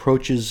when those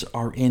approaches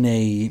are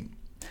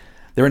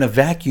they're in a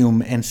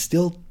vacuum and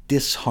still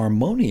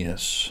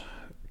disharmonious,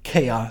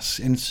 chaos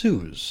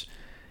ensues.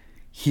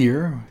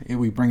 Here, if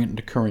we bring it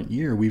into current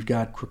year, we've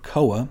got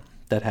Krakoa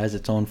that has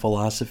its own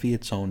philosophy,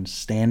 its own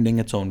standing,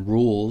 its own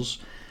rules,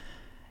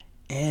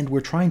 and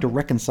we're trying to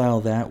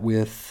reconcile that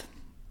with,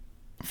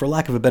 for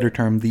lack of a better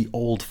term, the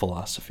old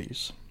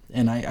philosophies.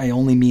 And I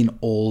only mean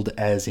old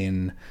as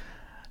in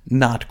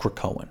not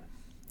Krakoan.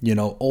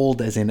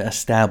 Old as in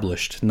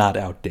established, not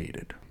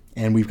outdated.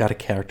 And we've got a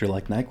character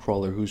like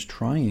Nightcrawler who's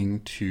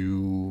trying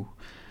to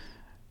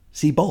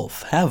see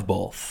both, have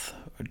both,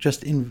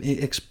 just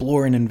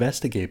explore and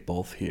investigate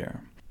both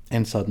here.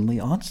 And suddenly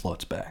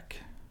Onslaught's back,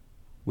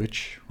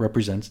 which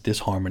represents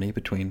disharmony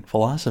between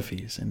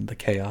philosophies and the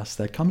chaos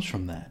that comes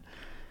from that.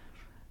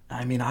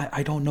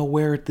 I don't know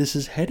where this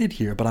is headed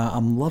here, but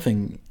I'm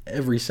loving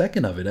every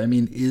second of it.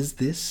 Is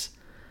this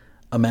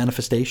a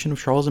manifestation of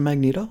Charles and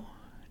Magneto?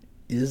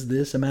 Is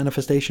this a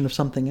manifestation of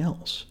something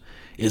else?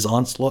 Is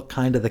Onslaught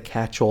kind of the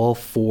catch-all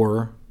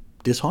for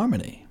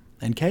disharmony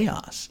and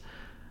chaos?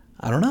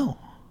 I don't know,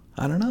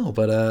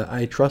 but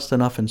I trust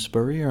enough in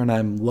Spurrier, and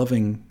I'm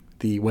loving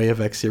the Way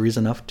of X series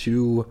enough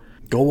to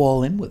go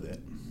all in with it.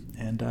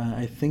 And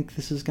I think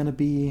this is going to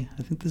be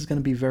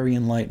very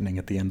enlightening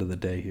at the end of the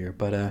day here.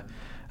 But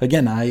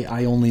again,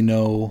 I only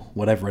know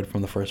what I've read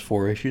from the first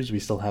 4 issues. We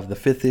still have the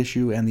 5th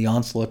issue and the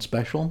Onslaught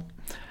special.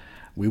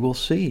 We will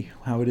see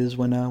how it is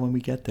when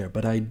we get there.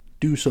 But I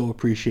do so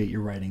appreciate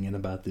your writing in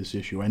about this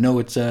issue. I know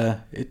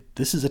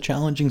this is a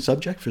challenging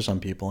subject for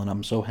some people, and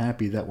I'm so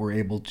happy that we're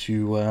able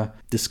to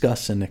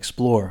discuss and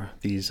explore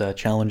these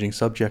challenging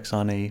subjects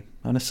on a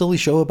silly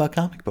show about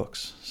comic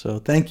books. So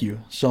thank you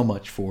so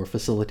much for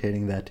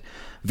facilitating that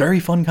very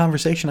fun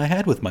conversation I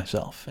had with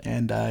myself.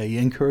 And I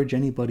encourage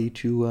anybody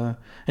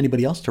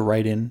else to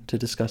write in to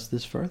discuss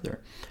this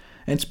further.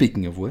 And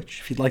speaking of which,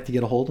 if you'd like to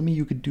get a hold of me,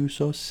 you could do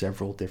so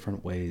several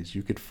different ways.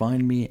 You could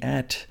find me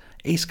at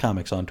Ace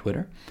Comics on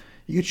Twitter.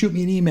 You could shoot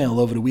me an email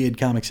over to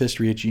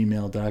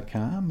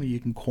weirdcomicshistory@gmail.com, or you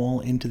can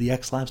call into the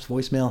X-Labs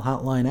voicemail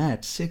hotline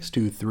at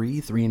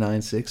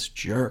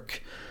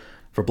 623-396-JERK.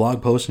 For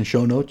blog posts and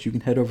show notes, you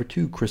can head over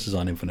to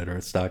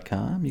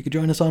chrisisoninfiniteearths.com. You can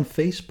join us on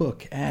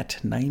Facebook at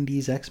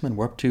 90s X-Men.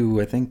 We're up to,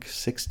 I think,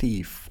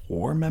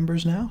 64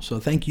 members now. So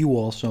thank you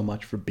all so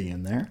much for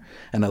being there.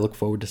 And I look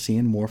forward to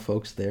seeing more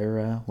folks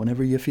there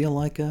whenever you feel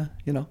like,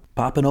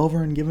 popping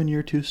over and giving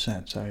your 2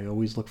 cents. I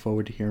always look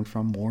forward to hearing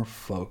from more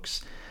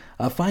folks.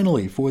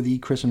 Finally, for the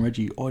Chris and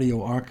Reggie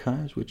audio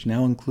archives, which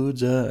now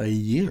includes a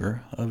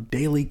year of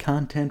daily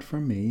content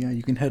from me,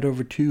 you can head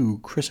over to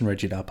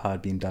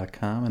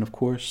chrisandreggie.podbean.com. And of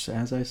course,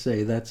 as I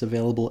say, that's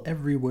available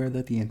everywhere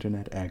that the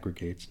internet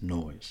aggregates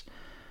noise.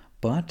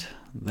 But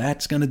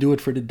that's going to do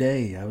it for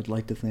today. I would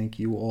like to thank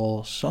you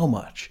all so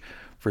much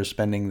for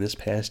spending this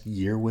past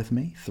year with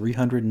me.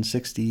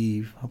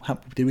 360...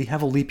 Did we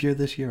have a leap year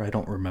this year? I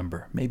don't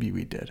remember. Maybe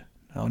we did.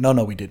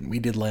 No, we didn't. We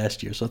did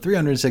last year. So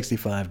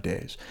 365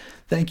 days.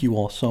 Thank you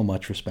all so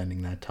much for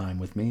spending that time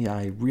with me.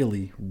 I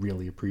really,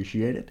 really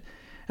appreciate it.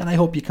 And I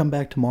hope you come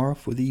back tomorrow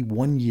for the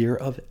 1 year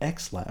of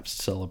X-Lapsed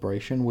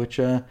celebration, which,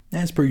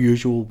 as per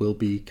usual, will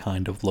be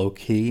kind of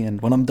low-key. And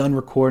when I'm done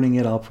recording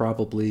it, I'll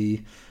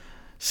probably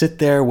sit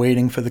there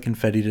waiting for the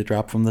confetti to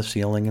drop from the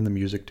ceiling and the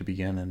music to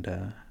begin. And,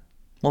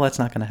 well, that's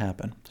not going to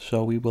happen.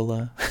 So we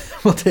will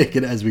we'll take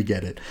it as we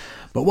get it.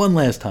 But one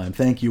last time,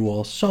 thank you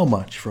all so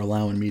much for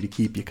allowing me to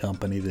keep you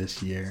company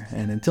this year.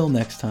 And until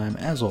next time,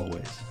 as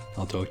always,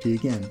 I'll talk to you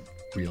again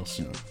real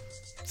soon.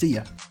 See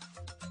ya.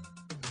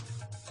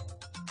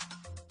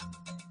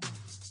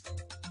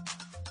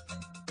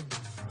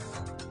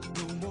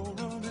 No more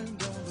running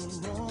down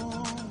the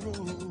wrong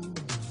road,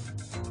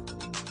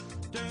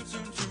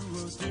 dancing to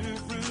a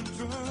different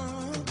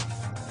drum.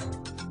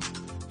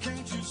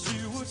 Can't you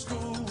see what's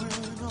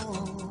going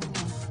on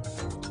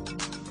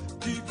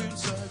deep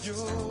inside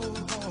your